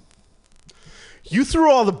 you threw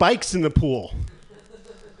all the bikes in the pool.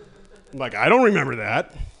 I'm like, I don't remember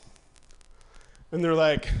that. And they're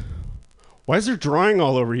like, why is there drawing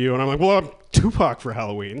all over you? And I'm like, well, I'm Tupac for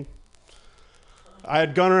Halloween. I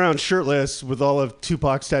had gone around shirtless with all of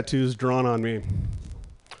Tupac's tattoos drawn on me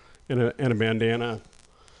in a bandana.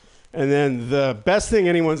 And then the best thing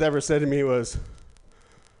anyone's ever said to me was,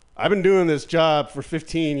 I've been doing this job for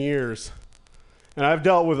 15 years, and I've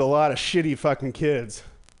dealt with a lot of shitty fucking kids.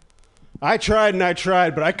 I tried,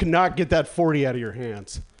 but I could not get that 40 out of your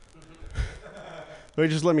hands. They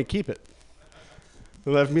just let me keep it.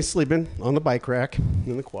 They left me sleeping on the bike rack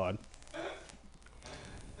in the quad.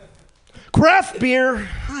 Craft beer.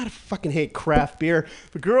 I fucking hate craft beer.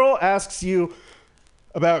 If a girl asks you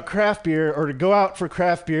about craft beer or to go out for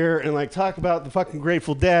craft beer and like talk about the fucking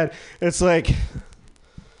Grateful Dead, it's like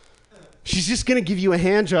she's just going to give you a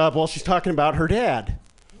hand job while she's talking about her dad.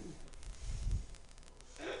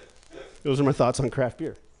 Those are my thoughts on craft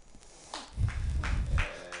beer.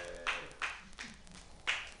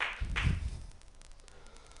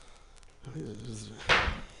 See,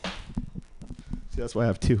 that's why I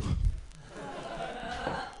have two.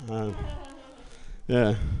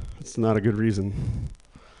 Yeah, it's not a good reason.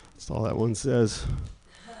 That's all that one says.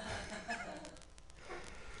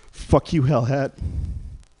 Fuck you, hell hat.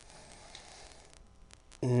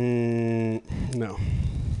 No.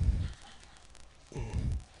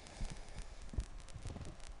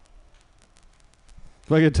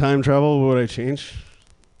 If I could time travel, what would I change?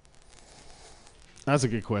 That's a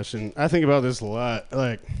good question. I think about this a lot.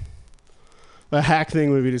 Like, the hack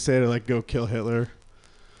thing would be to say to, like, go kill Hitler.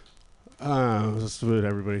 That's what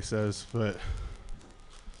everybody says, but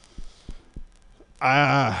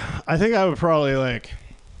I think I would probably, like,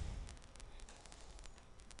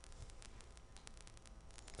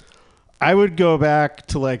 I would go back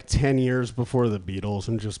to, like, 10 years before the Beatles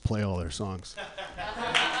and just play all their songs.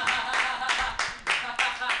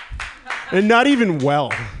 And not even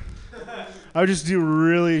well. I would just do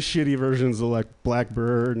really shitty versions of, like,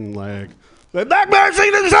 Blackbird and, like, Blackbird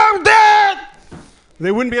singing the song dead!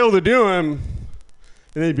 They wouldn't be able to do them,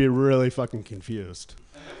 and they'd be really fucking confused.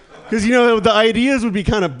 Because, you know, the ideas would be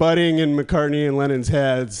kind of budding in McCartney and Lennon's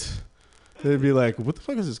heads. They'd be like, what the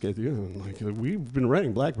fuck is this guy doing? Like, we've been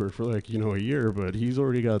writing Blackbird for, like, you know, a year, but he's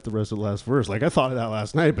already got the rest of the last verse. Like, I thought of that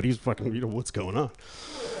last night, but he's fucking, you know, what's going on?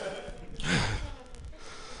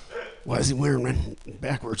 Why is he wearing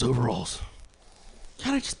backwards overalls?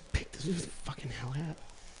 Can't I just pick this fucking hell hat?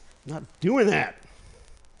 I'm not doing that.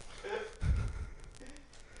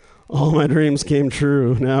 All my dreams came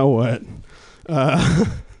true. Now what?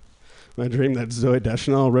 My dream that Zooey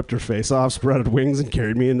Deschanel ripped her face off, spread wings, and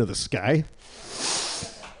carried me into the sky.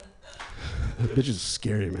 That bitch is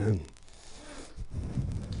scary, man.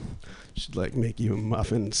 She'd, like, make you a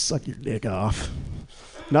muffin and suck your dick off.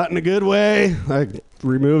 Not in a good way. Like,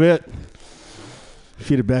 remove it.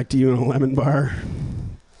 Feed it back to you in a lemon bar.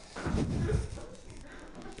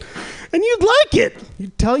 And you'd like it.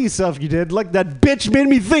 You'd tell yourself you did. Like, that bitch made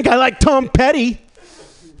me think I like Tom Petty.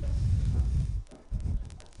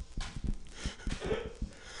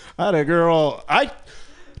 I had a girl. I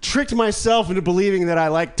tricked myself into believing that I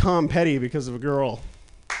liked Tom Petty because of a girl.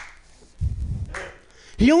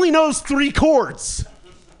 He only knows 3 chords.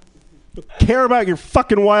 Don't care about your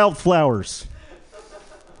fucking wildflowers.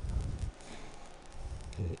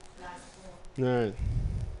 All right.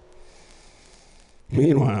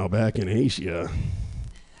 Meanwhile, back in Asia,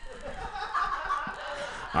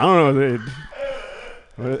 I don't know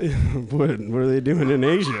what are they doing in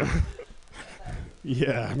Asia?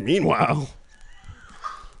 Yeah, meanwhile.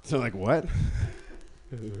 So, like, what?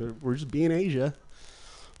 We're just being Asia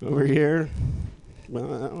over here.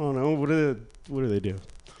 Well, I don't know. What do they do?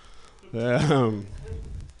 I don't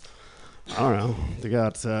know. They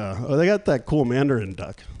got that cool Mandarin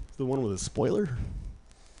duck. The one with a spoiler.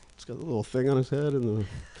 It's got a little thing on his head and the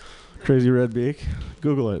crazy red beak.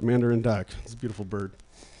 Google it, Mandarin duck. It's a beautiful bird.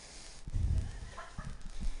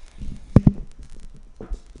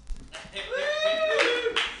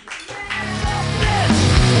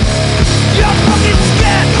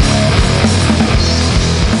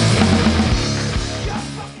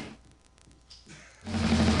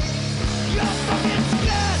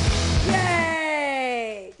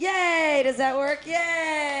 Yay! Yay! Does that work?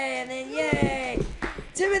 Yay! And then yay!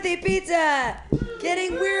 Timothy Pizza!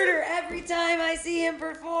 Getting weirder every time I see him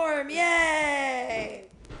perform. Yay!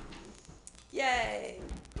 Yay!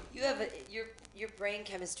 You have your brain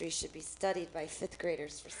chemistry should be studied by 5th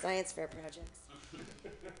graders for science fair projects.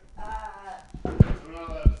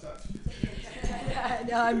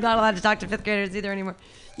 No, I'm not allowed to talk to 5th graders either anymore.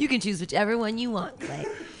 You can choose whichever one you want, Clay.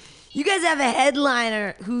 You guys have a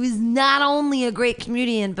headliner who is not only a great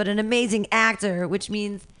comedian, but an amazing actor, which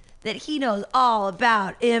means that he knows all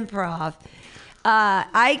about improv.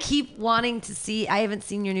 I keep wanting to see, I haven't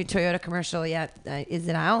seen your new Toyota commercial yet. Is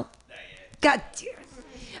it out? Not yet. God damn it.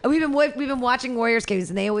 We've been watching Warriors games,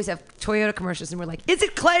 and they always have Toyota commercials, and we're like, is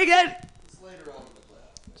it Clay again? It's later on in the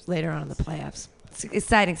playoffs. It's later on in the playoffs. It's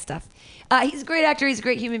exciting stuff. He's a great actor. He's a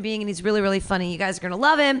great human being, and he's really, really funny. You guys are going to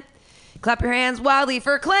love him. Clap your hands wildly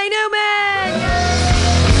for Clay Newman!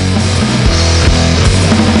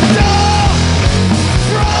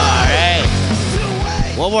 All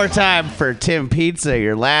right. One more time for Tim Pizza,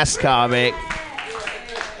 your last comic.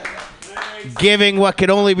 Giving what can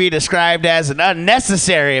only be described as an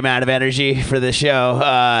unnecessary amount of energy for the show.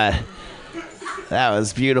 That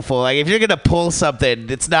was beautiful. Like, if you're going to pull something,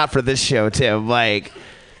 it's not for this show, Tim. Like,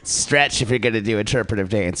 stretch if you're going to do interpretive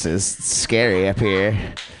dances. It's scary up here.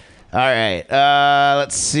 All right.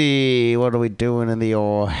 Let's see. What are we doing in the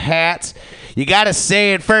old hat? You got to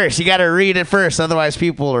say it first. You got to read it first. Otherwise,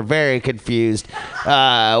 people are very confused.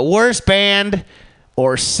 Worst band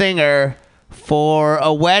or singer for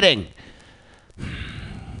a wedding?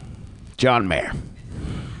 John Mayer.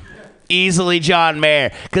 Easily John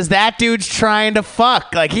Mayer, because that dude's trying to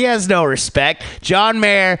fuck. Like, he has no respect. John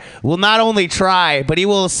Mayer will not only try, but he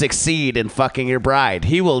will succeed in fucking your bride.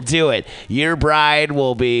 He will do it. Your bride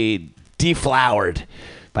will be deflowered.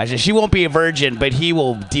 She won't be a virgin, but he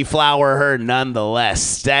will deflower her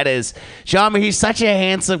nonetheless. That is John Mayer. He's such a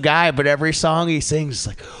handsome guy, but every song he sings is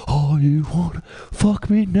like, oh, you want to fuck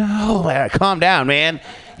me now? Like, calm down, man.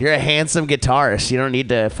 You're a handsome guitarist. You don't need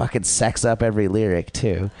to fucking sex up every lyric,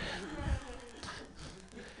 too.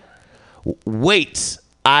 Wait,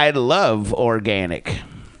 I love organic.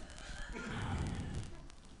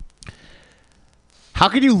 How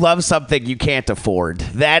can you love something you can't afford?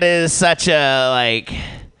 That is such a, like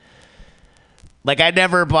I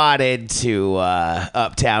never bought into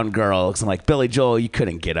Uptown Girl. 'Cause I'm like, Billy Joel, you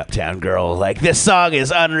couldn't get Uptown Girl. Like, this song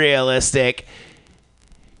is unrealistic.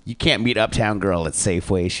 You can't meet Uptown Girl at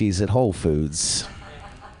Safeway. She's at Whole Foods.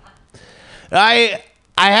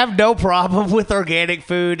 I have no problem with organic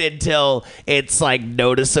food until it's like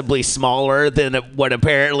noticeably smaller than what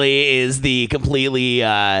apparently is the completely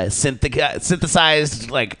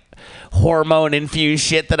synthesized, like, hormone infused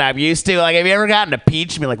shit that I'm used to. Like, have you ever gotten a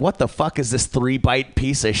peach and be like, what the fuck is this 3-bite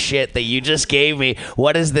piece of shit that you just gave me?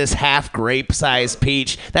 What is this half grape sized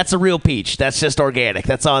peach? That's a real peach. That's just organic.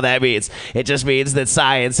 That's all that means. It just means that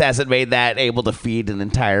science hasn't made that able to feed an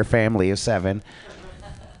entire family of 7.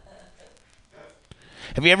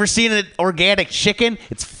 Have you ever seen an organic chicken?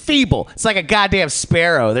 It's feeble. It's like a goddamn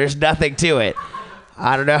sparrow. There's nothing to it.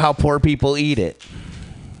 I don't know how poor people eat it.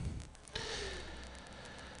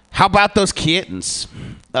 How about those kittens?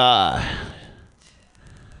 Fucking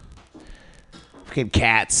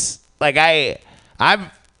cats. Like, I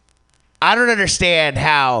don't understand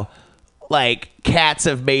how, like, cats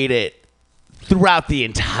have made it throughout the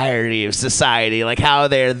entirety of society, like how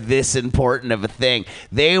they're this important of a thing.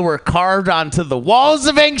 They were carved onto the walls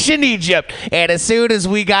of ancient Egypt, and as soon as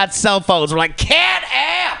we got cell phones, we're like, cat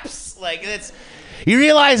apps! Like, it's... You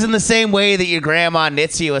realize in the same way that your grandma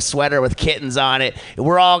knits you a sweater with kittens on it,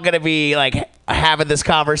 we're all going to be, like, having this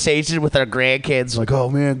conversation with our grandkids, like, oh,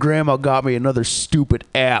 man, grandma got me another stupid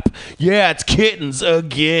app. Yeah, it's kittens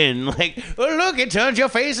again. Like, oh, look, it turns your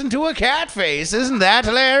face into a cat face. Isn't that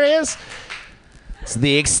hilarious? It's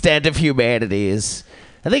the extent of humanity is...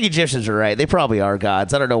 I think Egyptians are right. They probably are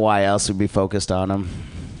gods. I don't know why else we'd be focused on them.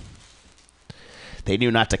 They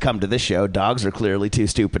knew not to come to this show. Dogs are clearly too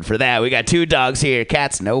stupid for that. We got 2 dogs here.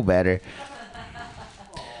 Cats know better.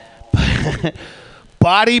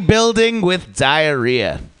 Bodybuilding with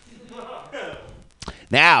diarrhea.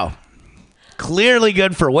 Now, clearly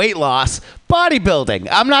good for weight loss. Bodybuilding.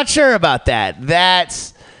 I'm not sure about that.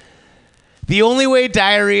 That's... The only way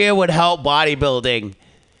diarrhea would help bodybuilding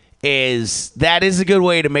is that is a good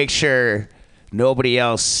way to make sure nobody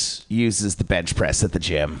else uses the bench press at the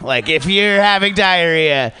gym. Like, if you're having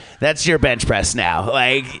diarrhea, that's your bench press now.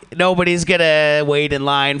 Like, nobody's going to wait in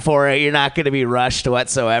line for it. You're not going to be rushed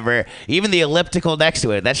whatsoever. Even the elliptical next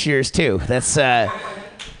to it, that's yours too. That's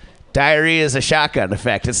diarrhea is a shotgun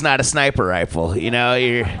effect. It's not a sniper rifle. You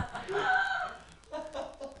know,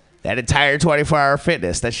 that entire 24-hour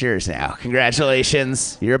fitness, that's yours now.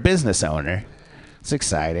 Congratulations. You're a business owner. It's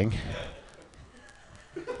exciting.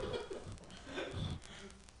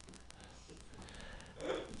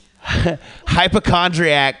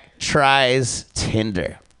 Hypochondriac tries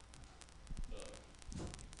Tinder.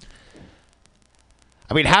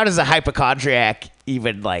 I mean, how does a hypochondriac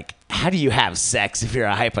even, like, how do you have sex if you're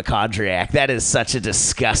a hypochondriac? That is such a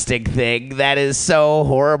disgusting thing. That is so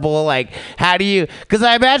horrible. Like, how do you, because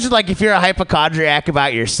I imagine, like, if you're a hypochondriac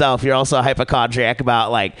about yourself, you're also a hypochondriac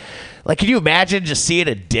about, like, can you imagine just seeing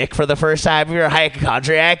a dick for the first time? If you're a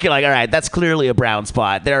hypochondriac, you're like, all right, that's clearly a brown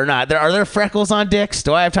spot. Are there freckles on dicks?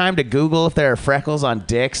 Do I have time to Google if there are freckles on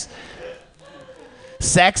dicks?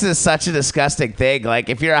 Sex is such a disgusting thing. Like,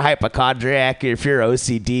 if you're a hypochondriac, if you're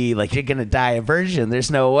OCD, like, you're gonna die a virgin. There's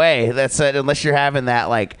no way. That's it, unless you're having that,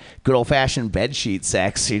 like, good old fashioned bedsheet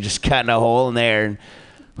sex. You're just cutting a hole in there and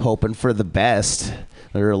hoping for the best.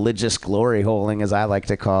 The religious glory holing, as I like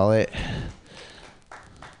to call it.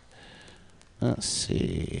 Let's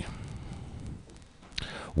see.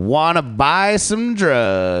 Wanna buy some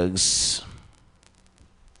drugs?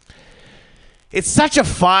 It's such a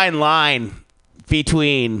fine line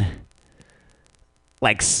between,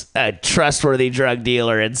 like, a trustworthy drug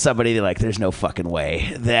dealer and somebody like, there's no fucking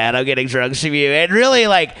way that I'm getting drugs from you. And really,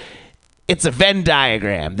 like, it's a Venn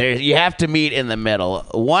diagram. There, you have to meet in the middle.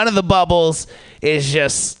 One of the bubbles is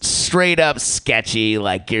just straight up sketchy,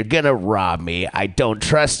 like you're gonna rob me. I don't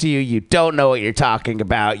trust you. You don't know what you're talking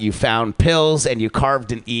about. You found pills and you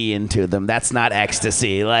carved an E into them. That's not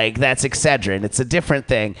ecstasy. Like, that's Excedrin. It's a different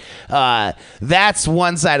thing. That's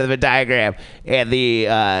one side of the diagram, and the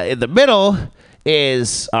in the middle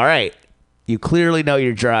is, all right, you clearly know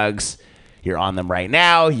your drugs. You're on them right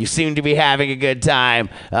now. You seem to be having a good time.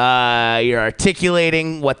 You're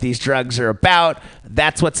articulating what these drugs are about.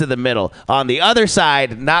 That's what's in the middle. On the other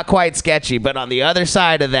side, not quite sketchy, but on the other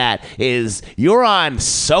side of that is you're on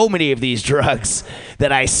so many of these drugs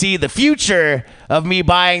that I see the future of me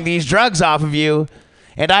buying these drugs off of you.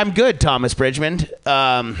 And I'm good, Thomas Bridgman.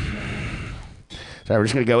 So we're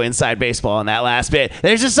just going to go inside baseball on that last bit.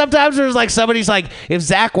 There's just sometimes there's like somebody's like, if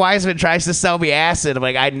Zach Wiseman tries to sell me acid, I'm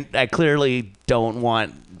like, I clearly don't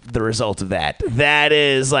want the result of that. That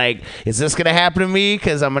is like, is this going to happen to me?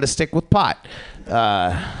 Because I'm going to stick with pot.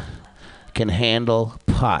 Can handle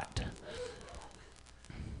pot.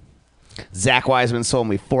 Zach Wiseman sold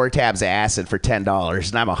me 4 tabs of acid for $10,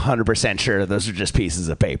 and I'm 100% sure those are just pieces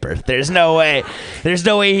of paper. There's no way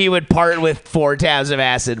he would part with 4 tabs of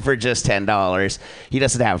acid for just $10. He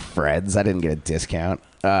doesn't have friends. I didn't get a discount.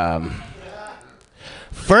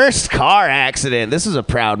 First car accident. This was a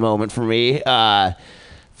proud moment for me.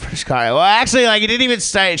 First car. Well, actually, like, it didn't even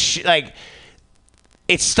start.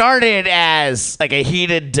 It started as like a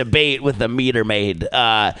heated debate with the meter maid.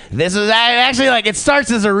 This is actually like, it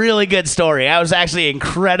starts as a really good story. I was actually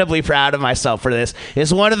incredibly proud of myself for this.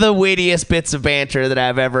 It's one of the wittiest bits of banter that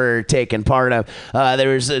I've ever taken part of.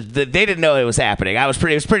 They didn't know it was happening. It was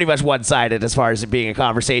pretty much one-sided as far as it being a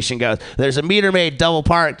conversation goes. There's a meter maid double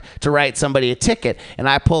parked to write somebody a ticket, and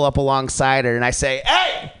I pull up alongside her and I say,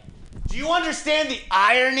 "Hey! Do you understand the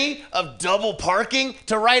irony of double parking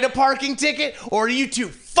to write a parking ticket? Or are you too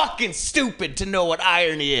fucking stupid to know what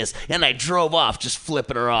irony is?" And I drove off, just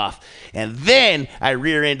flipping her off. And then I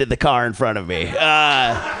rear-ended the car in front of me.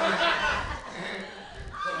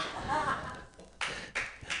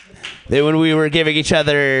 Then when we were giving each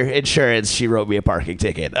other insurance, she wrote me a parking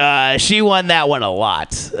ticket. She won that one a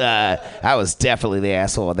lot. I was definitely the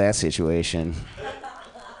asshole in that situation.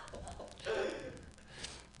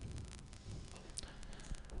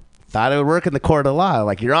 Thought it would work in the court of law,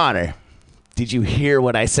 like, Your Honor, did you hear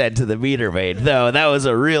what I said to the meter maid? Though that was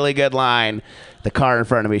a really good line. The car in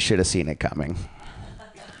front of me should have seen it coming.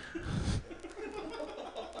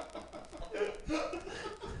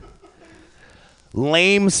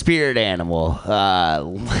 Lame spirit animal.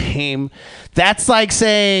 Lame. That's like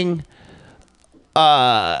saying,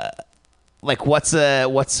 like, what's a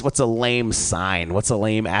lame sign? What's a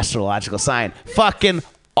lame astrological sign? Fucking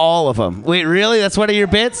all of them. Wait, really? That's one of your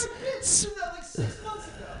bits?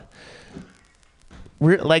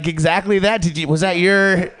 Like exactly that? Was that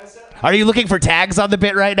your? Are you looking for tags on the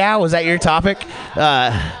bit right now? Was that your topic?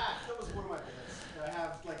 That was one of my bits. I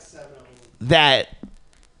have like 7 of them. That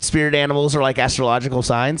spirit animals are like astrological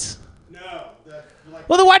signs? No.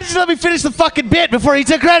 Well, then why did you let me finish the fucking bit before you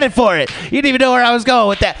took credit for it? You didn't even know where I was going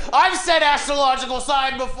with that. I've said astrological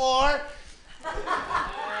sign before.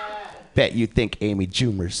 Bet you think Amy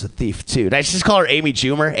Schumer's a thief too. Did I just call her Amy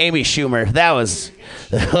Schumer? Amy Schumer. That was,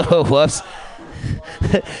 whoops.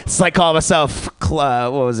 It's like calling myself,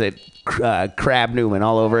 what was it? Crab Newman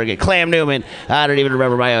all over again. Clam Newman. I don't even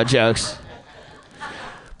remember my own jokes.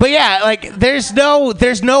 But yeah, like there's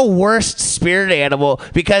no worst spirit animal,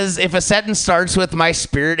 because if a sentence starts with "my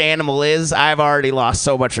spirit animal is," I've already lost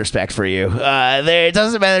so much respect for you. It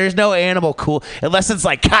doesn't matter. There's no animal cool unless it's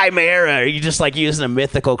like chimera, or you just like using a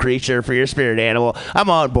mythical creature for your spirit animal. I'm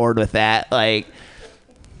on board with that. Like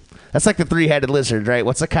that's like the 3-headed lizard, right?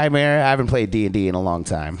 What's a chimera? I haven't played D&D in a long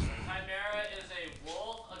time. Chimera is a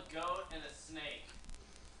wolf, a goat, and a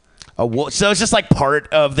snake. So it's just like part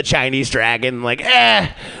of the Chinese dragon. Like,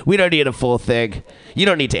 we don't need a full thing. You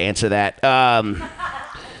don't need to answer that.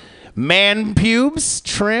 Man pubes,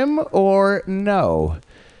 trim or no?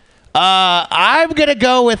 I'm going to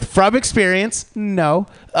go with from experience, no.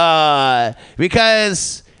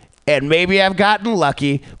 Because, and maybe I've gotten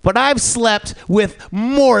lucky, but I've slept with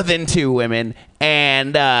more than 2 women.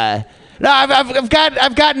 And, no, I've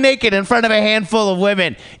got naked in front of a handful of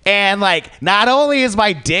women, and like, not only is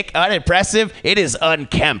my dick unimpressive, it is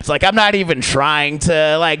unkempt. Like, I'm not even trying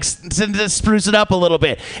to like to spruce it up a little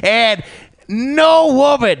bit, and no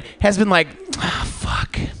woman has been like,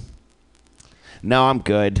 fuck. No, I'm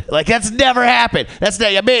good. Like, that's never happened.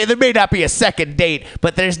 There may not be a second date,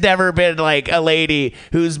 but there's never been like a lady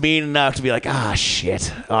who's mean enough to be like,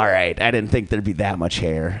 shit. All right, I didn't think there'd be that much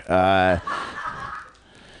hair.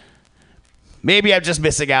 Maybe I'm just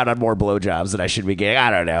missing out on more blowjobs than I should be getting.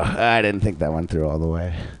 I don't know. I didn't think that one through all the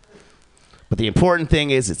way. But the important thing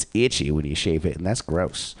is it's itchy when you shave it, and that's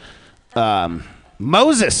gross.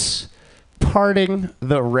 Moses parting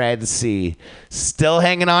the Red Sea. Still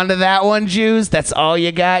hanging on to that one, Jews? That's all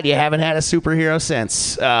you got? You haven't had a superhero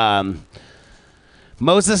since.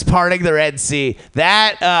 Moses parting the Red Sea.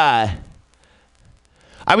 That,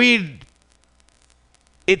 I mean,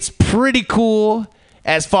 it's pretty cool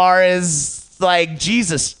as far as, like,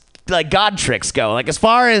 Jesus, like, God tricks go. Like, as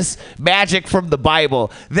far as magic from the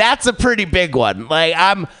Bible, that's a pretty big one. Like,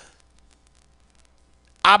 I'm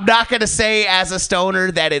not going to say as a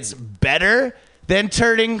stoner that it's better than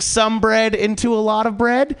turning some bread into a lot of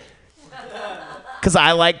bread, because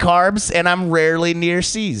I like carbs and I'm rarely near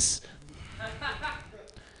seas.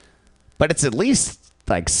 But it's at least,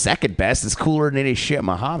 like, second best. It's cooler than any shit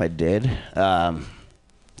Muhammad did.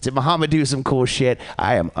 Did Muhammad do some cool shit?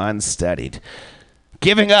 I am unstudied.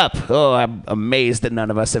 Giving up. Oh, I'm amazed that none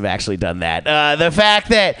of us have actually done that. The fact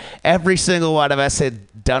that every single one of us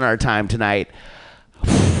had done our time tonight,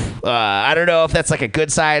 I don't know if that's like a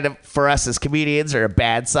good side for us as comedians or a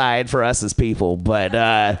bad side for us as people, but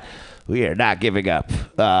we are not giving up.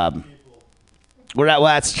 We're not.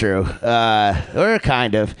 Well, that's true. We're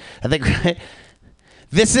kind of. I think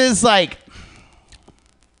this is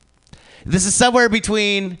somewhere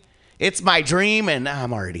between it's my dream and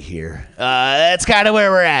I'm already here. That's kind of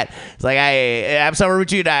where we're at. It's like I'm somewhere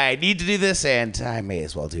between I need to do this and I may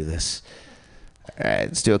as well do this. All right,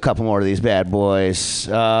 let's do a couple more of these bad boys.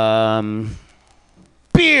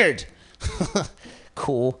 Beard.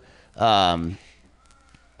 Cool.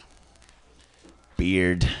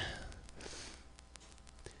 Beard.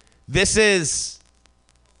 This is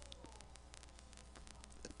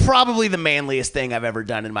probably the manliest thing I've ever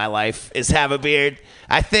done in my life is have a beard.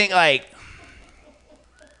 I think like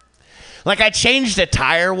I changed a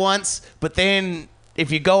tire once, but then if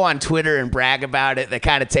you go on Twitter and brag about it, that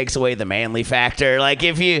kind of takes away the manly factor. Like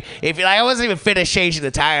if you like, I wasn't even finished changing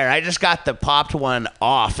the tire. I just got the popped one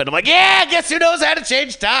off, and I'm like, yeah, guess who knows how to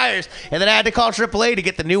change tires? And then I had to call AAA to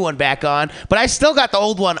get the new one back on, but I still got the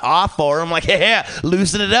old one off for him. I'm like, yeah,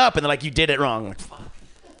 loosen it up, and they're like, you did it wrong. I'm like, fuck.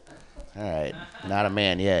 All right, not a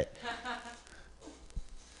man yet.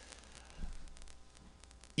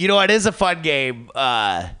 You know, it is a fun game.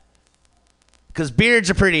 Because beards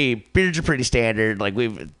are pretty standard. Like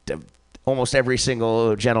almost every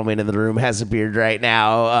single gentleman in the room has a beard right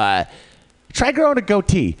now. Try growing a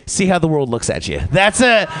goatee. See how the world looks at you. That's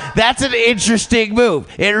an interesting move.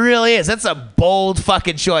 It really is. That's a bold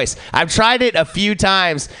fucking choice. I've tried it a few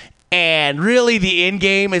times, and really the end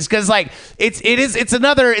game is because like it's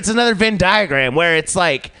another Venn diagram where it's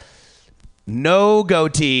like no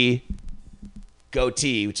goatee,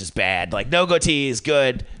 which is bad. Like no goatee is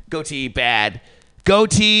good. Goatee, bad.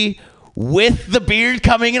 Goatee with the beard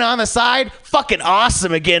coming in on the side, fucking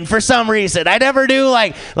awesome again for some reason. I never knew,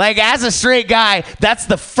 like as a straight guy, that's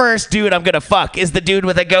the first dude I'm gonna fuck is the dude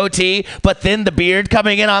with a goatee, but then the beard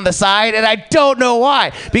coming in on the side, and I don't know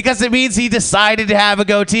why. Because it means he decided to have a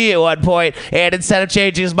goatee at one point, and instead of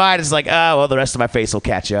changing his mind, it's like, oh, well, the rest of my face will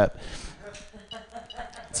catch up.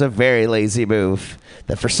 It's a very lazy move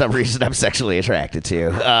that for some reason I'm sexually attracted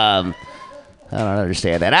to. I don't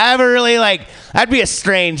understand that. I ever really I'd be a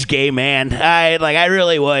strange gay man. I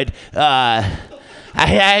really would. I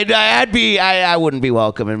wouldn't be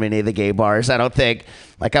welcome in many of the gay bars. I don't think.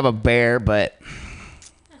 Like I'm a bear, but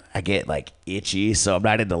I get itchy, so I'm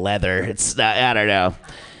not into leather. It's not. I don't know.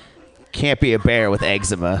 Can't be a bear with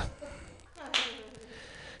eczema.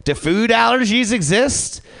 Do food allergies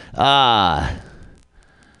exist? Yeah,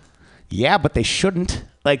 but they shouldn't.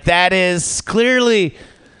 That is clearly.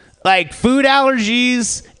 Food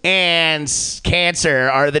allergies and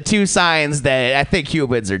cancer are the two signs that I think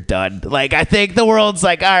humans are done. I think the world's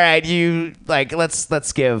all right,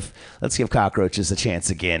 let's give cockroaches a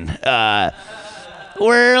chance again.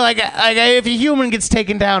 Where if a human gets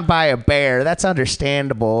taken down by a bear, that's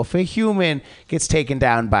understandable. If a human gets taken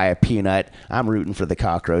down by a peanut, I'm rooting for the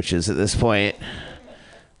cockroaches at this point.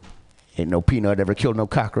 Ain't no peanut ever killed no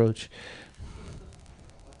cockroach.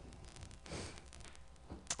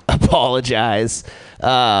 Apologize.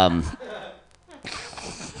 I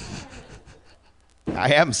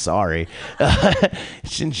am sorry.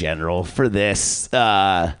 Just in general for this.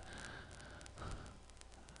 Trying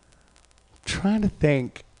to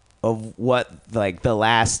think of what the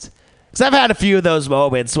last, because I've had a few of those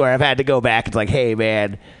moments where I've had to go back and hey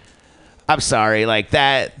man, I'm sorry.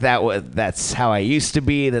 That's how I used to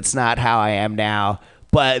be. That's not how I am now.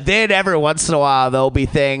 But then every once in a while, there'll be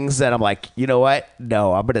things that I'm like, you know what?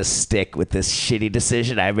 No, I'm going to stick with this shitty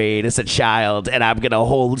decision I made as a child, and I'm going to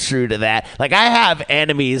hold true to that. Like, I have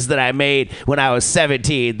enemies that I made when I was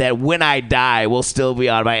 17 that when I die will still be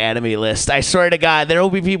on my enemy list. I swear to God, there will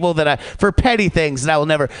be people that for petty things that I will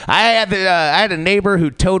never. I had a neighbor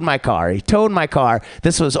who towed my car. He towed my car.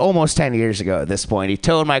 This was almost 10 years ago at this point. He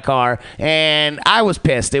towed my car, and I was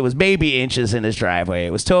pissed. It was baby inches in his driveway.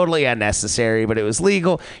 It was totally unnecessary, but it was legal.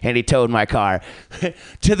 And he towed my car.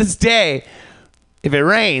 To this day, if it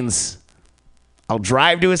rains, I'll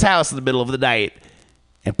drive to his house in the middle of the night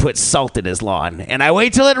and put salt in his lawn. And I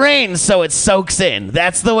wait till it rains so it soaks in.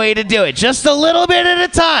 That's the way to do it. Just a little bit at a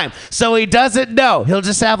time so he doesn't know. He'll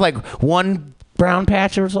just have like one brown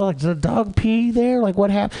patch or so, like, did a dog pee there? Like, what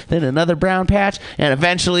happened? Then another brown patch, and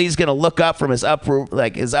eventually he's gonna look up from his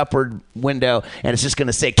upward window, and it's just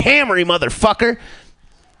gonna say, "Camry, motherfucker."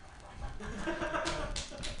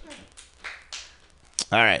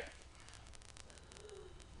 All right.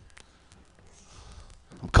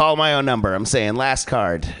 I'm calling my own number. I'm saying last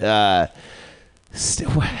card. How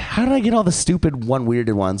did I get all the stupid one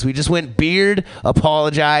weirded ones? We just went beard,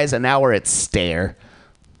 apologize, and now we're at stare.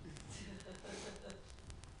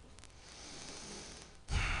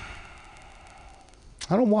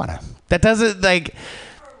 I don't want to. That doesn't, like,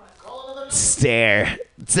 stare.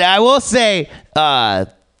 So I will say, I'm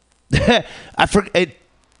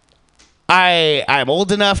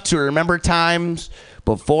old enough to remember times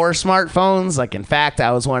before smartphones. Like, in fact,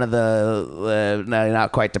 I was one of the,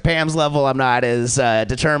 not quite to Pam's level. I'm not as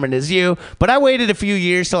determined as you. But I waited a few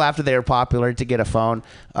years till after they were popular to get a phone.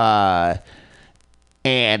 And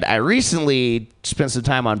I recently spent some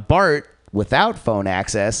time on BART without phone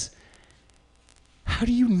access. How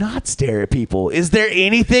do you not stare at people? Is there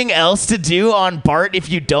anything else to do on BART if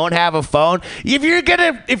you don't have a phone? If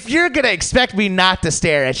you're gonna expect me not to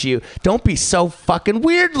stare at you, don't be so fucking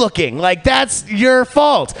weird looking. Like, that's your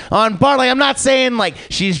fault. On BART, like, I'm not saying like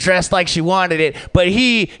she's dressed like she wanted it, but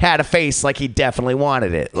he had a face like he definitely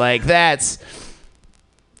wanted it. Like, that's.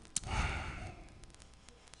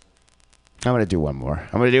 I'm gonna do one more.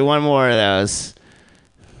 I'm gonna do one more of those.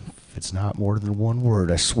 If it's not more than one word,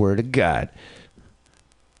 I swear to God.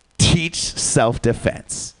 Teach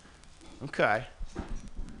self-defense. Okay.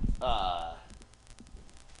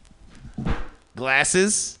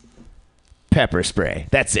 Glasses, pepper spray.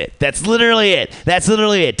 That's it. That's literally it. That's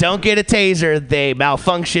literally it. Don't get a taser. They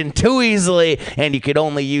malfunction too easily, and you could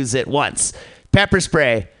only use it once. Pepper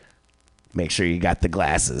spray. Make sure you got the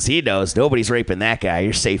glasses. He knows. Nobody's raping that guy.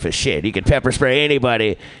 You're safe as shit. You can pepper spray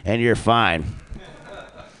anybody, and you're fine.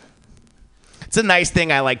 It's a nice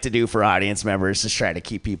thing I like to do for audience members, just try to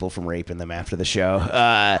keep people from raping them after the show.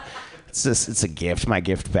 It's a gift, my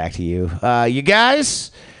gift back to you. You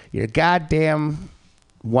guys, you're goddamn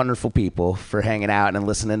wonderful people for hanging out and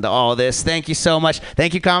listening to all this. Thank you so much.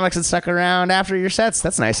 Thank you, comics, that stuck around after your sets.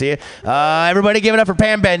 That's nice of you. Everybody give it up for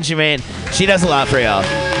Pam Benjamin. She does a lot for y'all.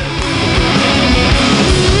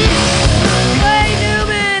 Hey,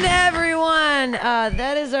 Newman, everyone.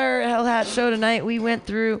 That is our Hell Hat show tonight. We went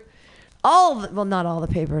through not all the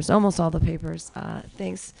papers, almost all the papers.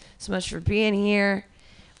 Thanks so much for being here.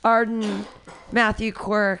 Arden, Matthew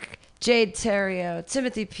Quirk, Jade Terrio,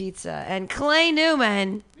 Timothy Pizza, and Clay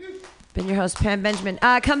Newman. Been your host, Pam Benjamin.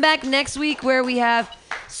 Come back next week where we have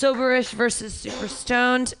Soberish versus Super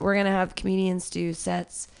Stoned. We're going to have comedians do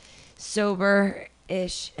sets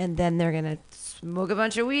sober-ish, and then they're going to smoke a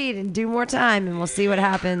bunch of weed and do more time, and we'll see what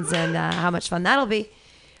happens and how much fun that'll be.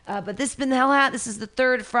 But this has been the Hell Hat. This is the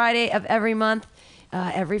third Friday of every month.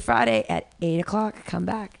 Every Friday at 8 o'clock. Come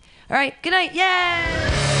back. All right. Good night. Yay!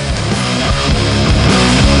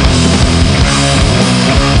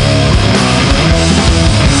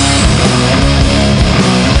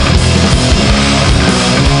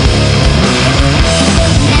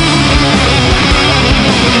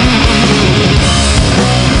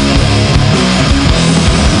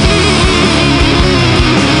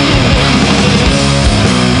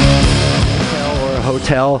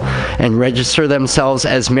 Hotel and register themselves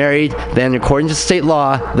as married, then according to state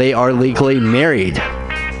law, they are legally married.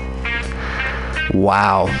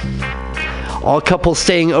 Wow. All couples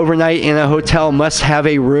staying overnight in a hotel must have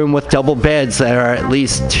a room with double beds that are at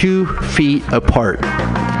least 2 feet apart.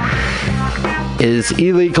 It is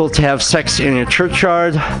illegal to have sex in a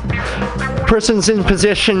churchyard. Persons in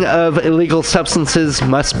possession of illegal substances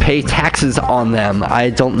must pay taxes on them. I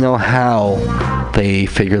don't know how they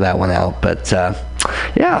figure that one out, but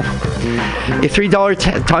Yeah. A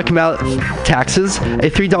 $3 talking about taxes. A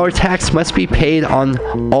 $3 tax must be paid on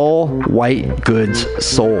all white goods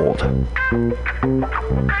sold.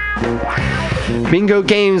 Bingo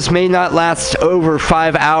games may not last over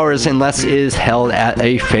 5 hours unless it is held at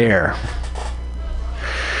a fair.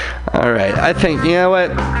 All right, I think, you know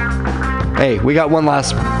what? Hey, we got one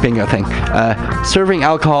last bingo thing. Serving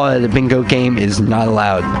alcohol at a bingo game is not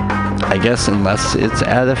allowed. I guess unless it's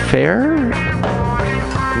at a fair?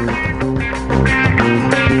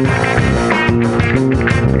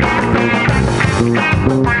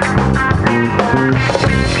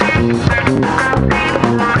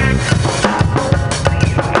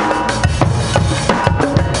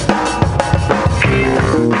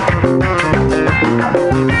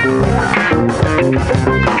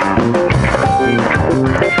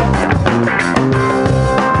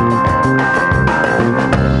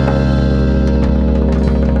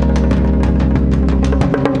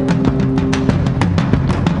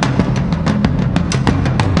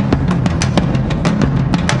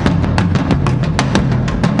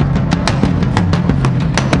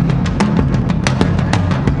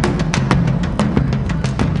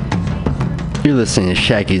 You're listening to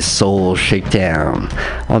Shaggy's Soul Shakedown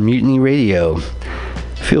on Mutiny Radio.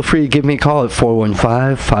 Feel free to give me a call at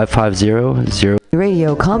 415-550-0.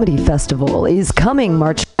 Radio Comedy Festival is coming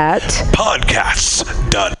March at Podcasts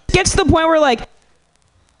done. Gets to the point where like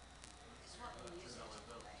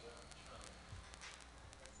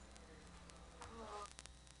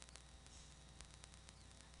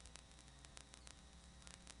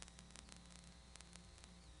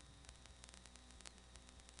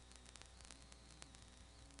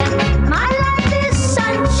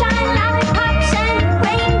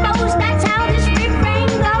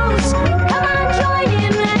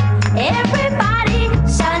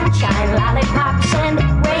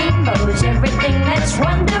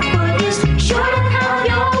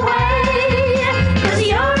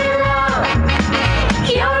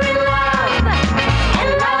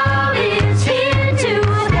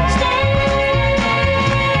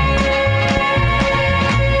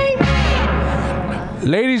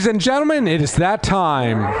Ladies and gentlemen, it is that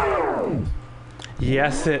time.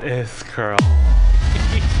 Yes, it is, girl.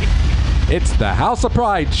 It's the House of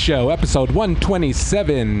Pride Show, episode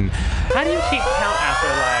 127. How do you keep count after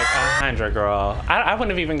like 100, girl? I wouldn't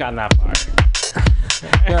have even gotten that far.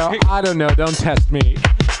 Girl, I don't know. Don't test me.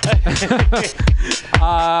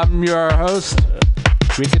 I'm your host,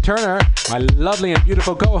 Rita Turner, my lovely and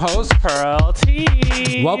beautiful co-host, Pearl T.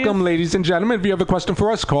 Welcome, ladies and gentlemen. If you have a question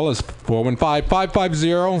for us, call us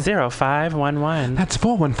 415-550-0511. That's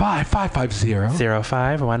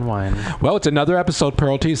 415-550-0511. Well, it's another episode,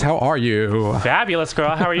 Pearl T's. How are you? Fabulous,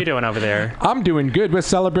 girl. How are you doing over there? I'm doing good. We're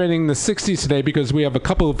celebrating the 60s today because we have a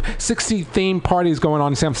couple of 60 themed parties going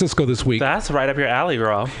on in San Francisco this week. That's right up your alley,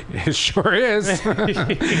 girl. It sure is.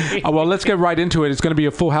 Well, let's get right into it. It's going to be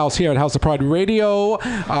a full house here at House of Pride Radio.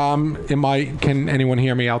 Can anyone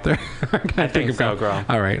hear me out there? I think so, girl.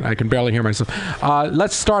 All right, I can barely hear myself.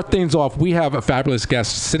 Let's start things off. We have a fabulous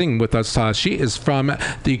guest sitting with us. She is from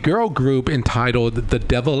the girl group entitled The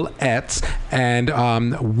Devilettes,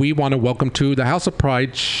 and we want to welcome to the House of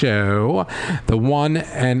Pride show the one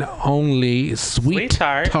and only Sweet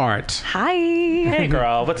Tart. Hi. Hey,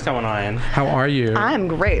 girl. What's going on? How are you? I'm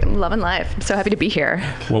great. I'm loving life. I'm so happy to be here.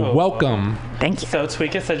 Well, welcome. Thank you. So,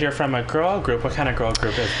 Tweeka said you're from a girl group. What kind of girl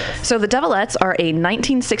group is this? So, the Devilettes are a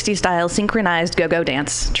 1960s-style synchronized go-go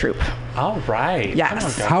dance troupe. All right.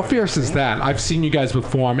 Yes. How fierce is that? I've seen you guys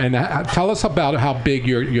perform, and tell us about how big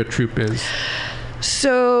your troupe is.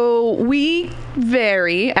 So we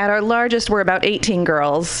vary. At our largest, we're about 18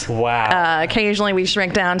 girls. Wow. Occasionally, we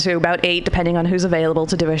shrink down to about 8, depending on who's available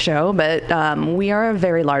to do a show. But we are a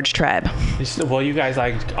very large tribe. Will you guys,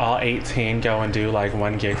 like, all 18 go and do, like,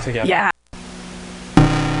 one gig together? Yeah,